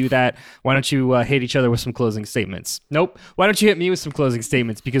while I do that, why don't you hit each other with some closing statements? Nope. Why don't you hit me with some closing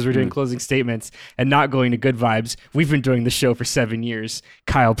statements? Because we're doing closing statements and not going to good vibes. We've been doing the show for 7 years.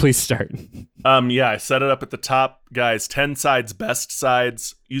 Kyle, please start. Yeah, I set it up at the top, guys. 10 sides, best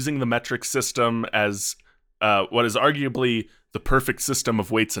sides, using the metric system as what is arguably the perfect system of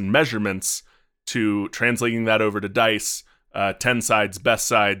weights and measurements, to translating that over to dice. 10 sides, best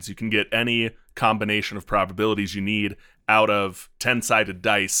sides. You can get any combination of probabilities you need out of 10-sided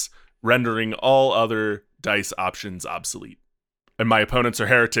dice, rendering all other dice options obsolete. And my opponents are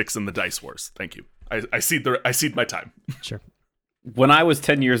heretics in the dice wars. Thank you. I cede my time. Sure. When I was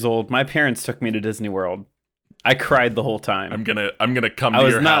 10 years old, my parents took me to Disney World. I cried the whole time. I'm gonna come I to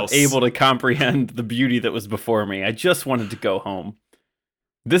was your not house. able to comprehend the beauty that was before me. I just wanted to go home.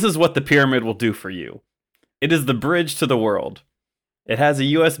 This is what the pyramid will do for you. It is the bridge to the world. It has a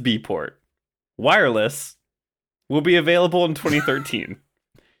USB port. Wireless will be available in 2013.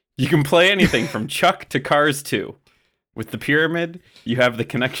 You can play anything from Chuck to Cars 2. With the pyramid, you have the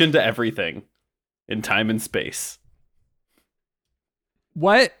connection to everything in time and space.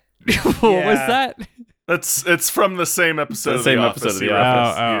 What? What was that? It's from the same episode. The of same The episode Office of The he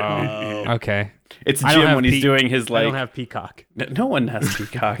Office. referenced. Oh. Okay. It's I don't Jim have when he's Pete- doing his I like. don't have Peacock. No one has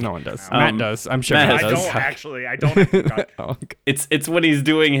Peacock. No one does. Um, Matt does. I'm sure Matt Matt I has does. don't actually. I don't have Peacock. Oh, okay. It's when he's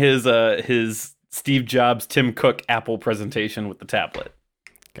doing his Steve Jobs, Tim Cook Apple presentation with the tablet.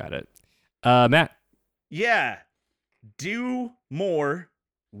 Got it. Matt. Yeah. Do more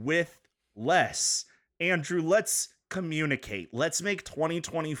with less. Andrew, let's communicate. Let's make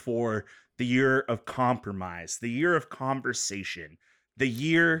 2024 the year of compromise, the year of conversation, the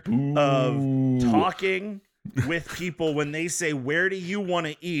year of talking with people when they say, "Where do you want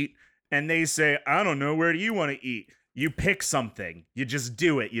to eat?" And they say, "I don't know. Where do you want to eat?" You pick something. You just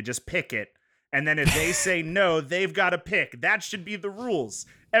do it. You just pick it. And then if they say no, they've got to pick. That should be the rules.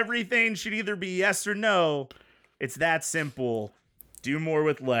 Everything should either be yes or no. It's that simple. Do more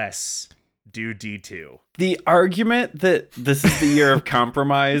with less. Do D2. The argument that this is the year of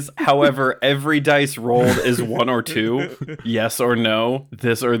compromise, however, every dice rolled is 1 or 2, yes or no,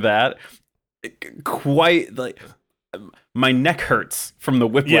 this or that. Quite like my neck hurts from the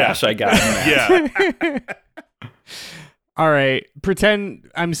whiplash I got. In that. Yeah. All right. Pretend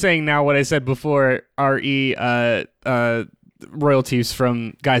I'm saying now what I said before. RE royalties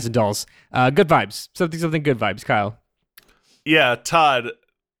from Guys and Dolls. Good vibes. Something good vibes. Kyle. Yeah, Todd,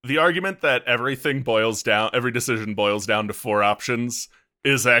 the argument that every decision boils down to 4 options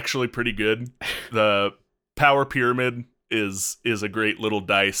is actually pretty good. The power pyramid is a great little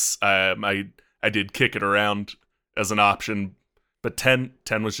dice. I did kick it around as an option, but 10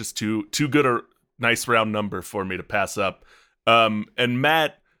 was just too good a nice round number for me to pass up. And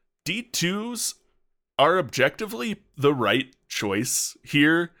Matt, D2s are objectively the right choice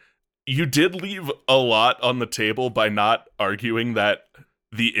here. You did leave a lot on the table by not arguing that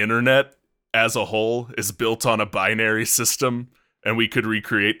the internet as a whole is built on a binary system, and we could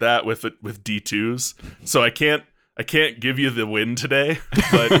recreate that with D2s. So I can't give you the win today,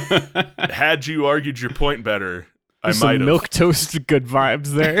 but had you argued your point better, I might have. Milk toast good vibes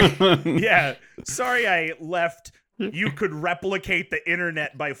there. Yeah. Sorry I left. You could replicate the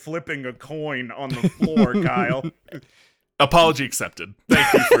internet by flipping a coin on the floor, Kyle. Apology accepted.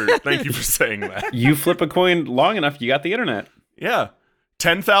 Thank you for saying that. You flip a coin long enough, you got the internet. Yeah.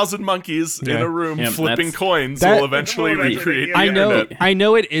 10,000 monkeys in a room flipping that's- coins will eventually That- recreate the I know internet. I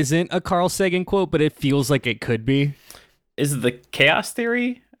know it isn't a Carl Sagan quote, but it feels like it could be. Is it the chaos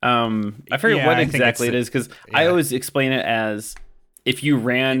theory? I forget Yeah, what I think exactly it it's is, because I always explain it as if you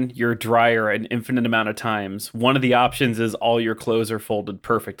ran your dryer an infinite amount of times, one of the options is all your clothes are folded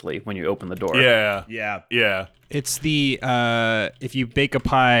perfectly when you open the door. Yeah. Yeah. Yeah. It's the if you bake a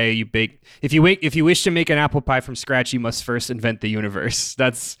pie, if you wish to make an apple pie from scratch, you must first invent the universe.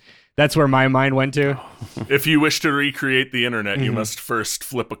 That's where my mind went to. If you wish to recreate the internet, you must first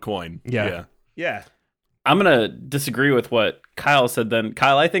flip a coin. Yeah. Yeah. I'm going to disagree with what Kyle said then.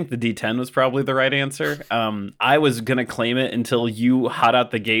 Kyle, I think the D10 was probably the right answer. I was going to claim it until you hot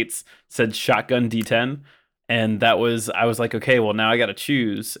out the gates said shotgun D10. And I was like, okay, well, now I got to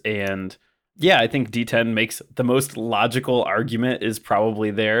choose. And yeah, I think D10 makes the most logical argument is probably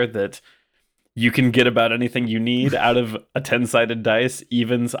there that you can get about anything you need out of a 10-sided dice,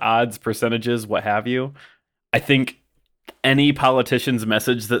 evens, odds, percentages, what have you. I think any politician's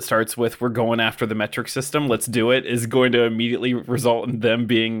message that starts with "we're going after the metric system, let's do it," is going to immediately result in them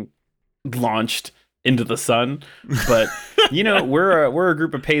being launched into the sun. But we're a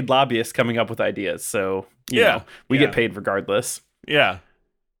group of paid lobbyists coming up with ideas, so you know, we get paid regardless. Yeah.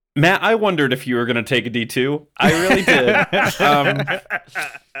 Matt, I wondered if you were going to take a D2. I really did,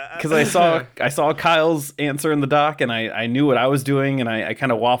 because I saw Kyle's answer in the doc, and I knew what I was doing, and I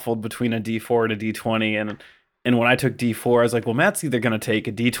kind of waffled between a D4 and a D20, and when I took D4, I was like, well, Matt's either going to take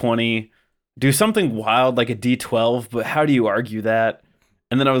a D20, do something wild like a D12, but how do you argue that?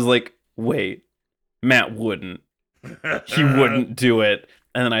 And then I was like, wait, Matt wouldn't. He wouldn't do it.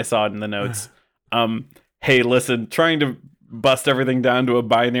 And then I saw it in the notes. Hey, listen, trying to bust everything down to a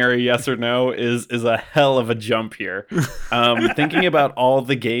binary yes or no is a hell of a jump here. Thinking about all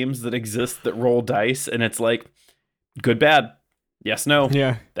the games that exist that roll dice, and it's like, good, bad, yes, no.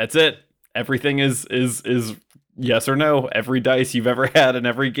 Yeah. That's it. Everything is yes or no. Every dice you've ever had in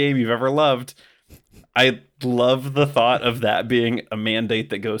every game you've ever loved. I love the thought of that being a mandate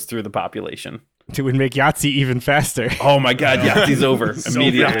that goes through the population. It would make Yahtzee even faster. Oh my God, Yahtzee's over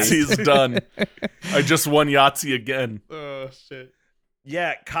immediately. Yahtzee's done. I just won Yahtzee again. Oh, shit.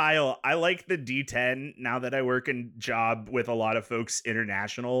 Yeah, Kyle, I like the D10. Now that I work in job with a lot of folks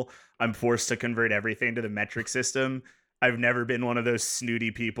international, I'm forced to convert everything to the metric system. I've never been one of those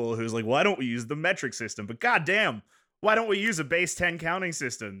snooty people who's like, why don't we use the metric system? But goddamn, why don't we use a base 10 counting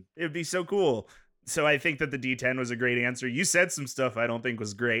system? It would be so cool. So I think that the D10 was a great answer. You said some stuff I don't think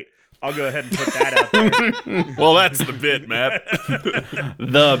was great. I'll go ahead and put that out there. Well, that's the bit, Matt.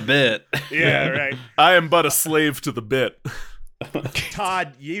 The bit. Yeah, right. I am but a slave to the bit.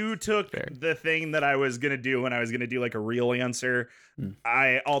 Todd, you took the thing that I was going to do when I was going to do like a real answer.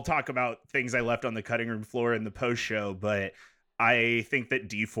 I'll talk about things I left on the cutting room floor in the post show, but I think that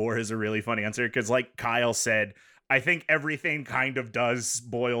D4 is a really fun answer because like Kyle said, I think everything kind of does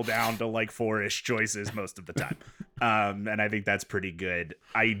boil down to like 4-ish choices most of the time. And I think that's pretty good.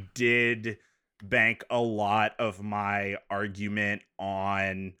 I did bank a lot of my argument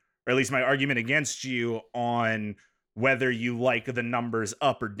on, or at least my argument against you on whether you like the numbers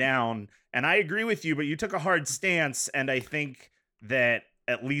up or down. And I agree with you, but you took a hard stance. And I think that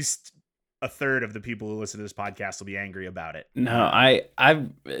at least a third of the people who listen to this podcast will be angry about it. No,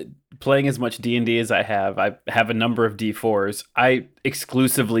 I've playing as much D&D as I have a number of D4s. I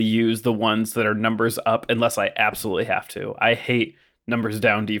exclusively use the ones that are numbers up unless I absolutely have to. I hate numbers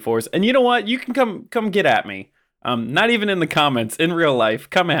down D4s. And you know what? You can come get at me. Not even in the comments, in real life,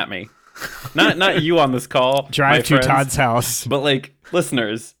 come at me. Not you on this call. Drive to friends, Todd's house. But like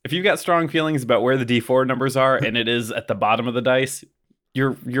listeners, if you've got strong feelings about where the D4 numbers are and it is at the bottom of the dice,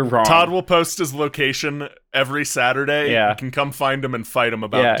 you're wrong. Todd will post his location every Saturday. Yeah. You can come find him and fight him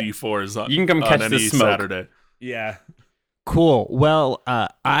about Yeah. D4s on, You can come catch on the any smoke. Saturday. Yeah. Cool. Well,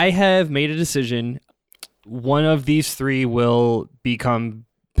 I have made a decision. One of these three will become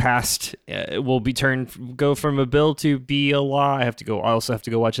passed will be go from a bill to be a law. I also have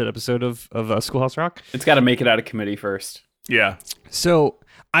to go watch that episode of Schoolhouse Rock. It's got to make it out of committee first. Yeah. So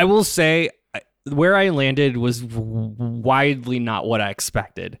I will say where I landed was widely not what I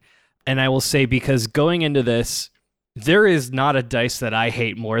expected. And I will say, because going into this, there is not a dice that I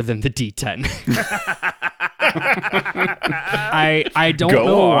hate more than the D10. I don't Go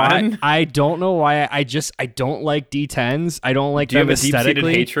know on. why. I don't know why. I don't like D10s. I don't like Do you them have a deep-seated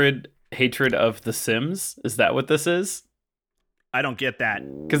aesthetically. hatred of The Sims? Is that what this is? I don't get that.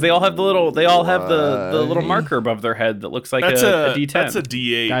 Because they all have the little marker above their head that looks like That's a D10. That's a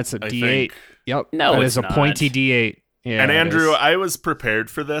D8. That's a I D8. think. Yep. No, that it's is a not. pointy D8. Yeah, And it Andrew, is. I was prepared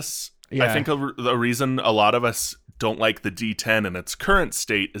for this. Yeah. I think the reason a lot of us don't like the D10 in its current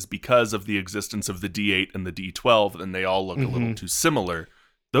state is because of the existence of the D8 and the D12, and they all look a little too similar.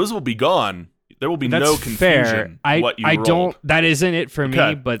 Those will be gone. There will be That's no confusion. fair. What you I rolled. don't. That isn't it for me,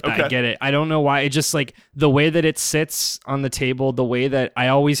 Okay, but I okay. get it. I don't know why. It just like the way that it sits on the table, the way that I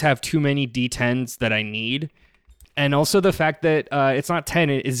always have too many D10s that I need, and also the fact that it's not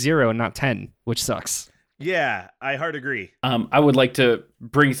 10, it is 0 and not 10, which sucks. Yeah, I hard agree. I would like to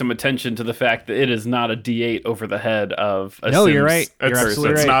bring some attention to the fact that it is not a D8 over the head of a No, Sims you're right. You're It's,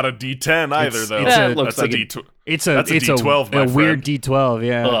 absolutely it's right. not a D10 either, It's- though. it's a- looks That's like a it- D12. It's a That's a it's D12, my a weird friend. D12.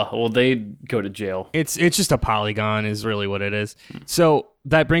 Yeah. Ugh, well, they go to jail. It's just a polygon is really what it is. So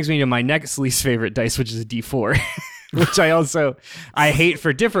that brings me to my next least favorite dice, which is a D4, which I hate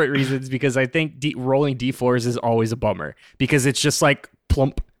for different reasons, because I think rolling D4s is always a bummer because it's just like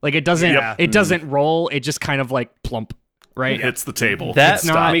plump. Like it doesn't Yeah. it doesn't roll. It just kind of like plump, right? It hits the table. That It's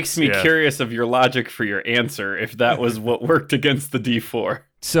not- makes me Yeah. curious of your logic for your answer, if that was what worked against the D4.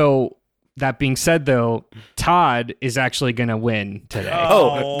 So that being said, though, Todd is actually going to win today.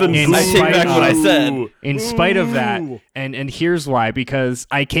 Oh, then In I take back spite what I of- said. Ooh. In spite of that, Ooh. and here's why: because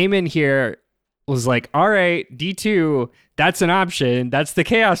I came in here, was like, all right, D2, that's an option, that's the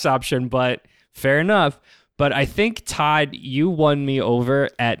chaos option, but fair enough. But I think, Todd, you won me over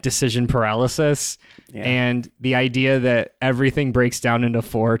at decision paralysis and the idea that everything breaks down into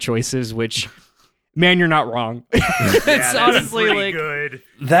 4 choices, which, man, you're not wrong. It's That's honestly pretty like, good.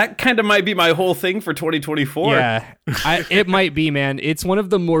 That kind of might be my whole thing for 2024. yeah, it might be, man. It's one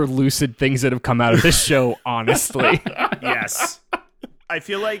of the more lucid things that have come out of this show, honestly. Yes. I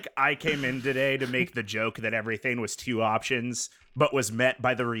feel like I came in today to make the joke that everything was 2 options, but was met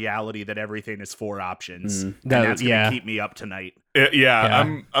by the reality that everything is 4 options. And that's going to keep me up tonight. Yeah,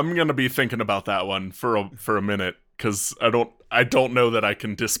 I'm gonna be thinking about that one for a minute, because I don't know that I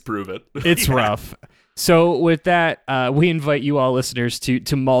can disprove it. It's rough. So with that, we invite you all listeners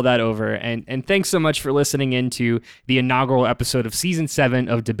to mull that over. And thanks so much for listening into the inaugural episode of Season 7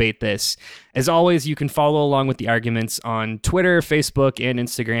 of Debate This. As always, you can follow along with the arguments on Twitter, Facebook, and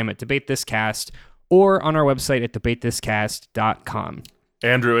Instagram at DebateThisCast, or on our website at debatethiscast.com.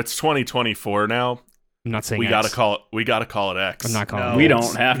 Andrew, it's 2024 now. I'm not saying We X. gotta call it X. I'm not calling No. it We X.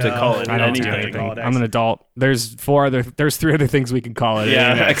 don't have to call it I don't do anything. anything. Call it X. I'm an adult. There's 3 other things we can call it.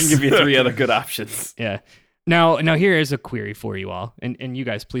 Yeah, I can give you 3 other good options. Yeah. Now here is a query for you all, and you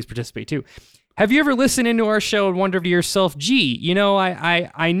guys please participate too. Have you ever listened into our show and wondered to yourself, gee,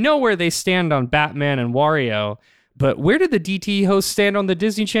 I know where they stand on Batman and Wario, but where did the DT hosts stand on the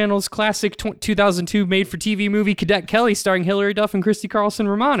Disney Channel's classic 2002 made-for-TV movie Cadet Kelly starring Hilary Duff and Christy Carlson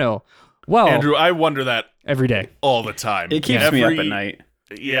Romano? Well, Andrew, I wonder that every day. all the time. It keeps me up at night.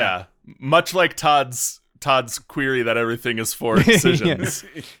 Yeah, much like Todd's query that everything is 4 decisions.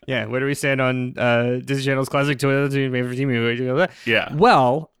 Yeah, where do we stand on Disney Channel's classic 2002 made-for-TV movie? Yeah.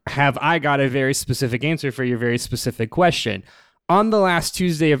 Well, have I got a very specific answer for your very specific question. On the last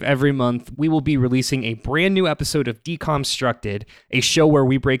Tuesday of every month, we will be releasing a brand new episode of Deconstructed, a show where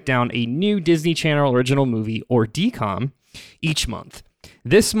we break down a new Disney Channel original movie, or DCOM, each month.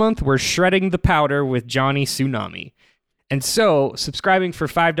 This month, we're shredding the powder with Johnny Tsunami. And so, subscribing for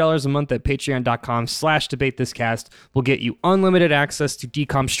 $5 a month at patreon.com/debatethiscast will get you unlimited access to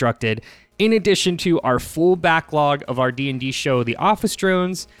Deconstructed, in addition to our full backlog of our D&D show, The Office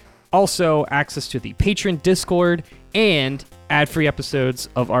Drones, also access to the Patreon Discord, and ad-free episodes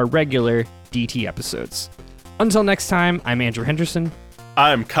of our regular DT episodes. Until next time, I'm Andrew Henderson.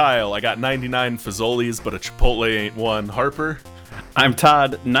 I'm Kyle. I got 99 Fazoli's, but a Chipotle ain't one. Harper. I'm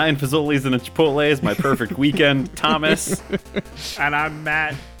Todd. 9 Fazoli's and a Chipotle is my perfect weekend. Thomas. And I'm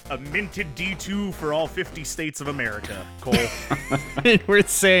Matt, a minted D2 for all 50 states of America. Cole. And we're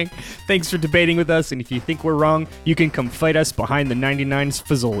saying thanks for debating with us, and if you think we're wrong, you can come fight us behind the 99's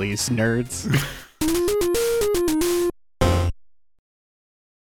Fazoli's, nerds.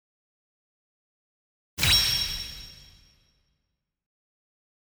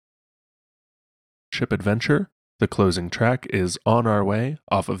 Ship Adventure. The closing track is On Our Way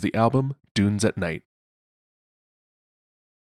off of the album Dunes at Night.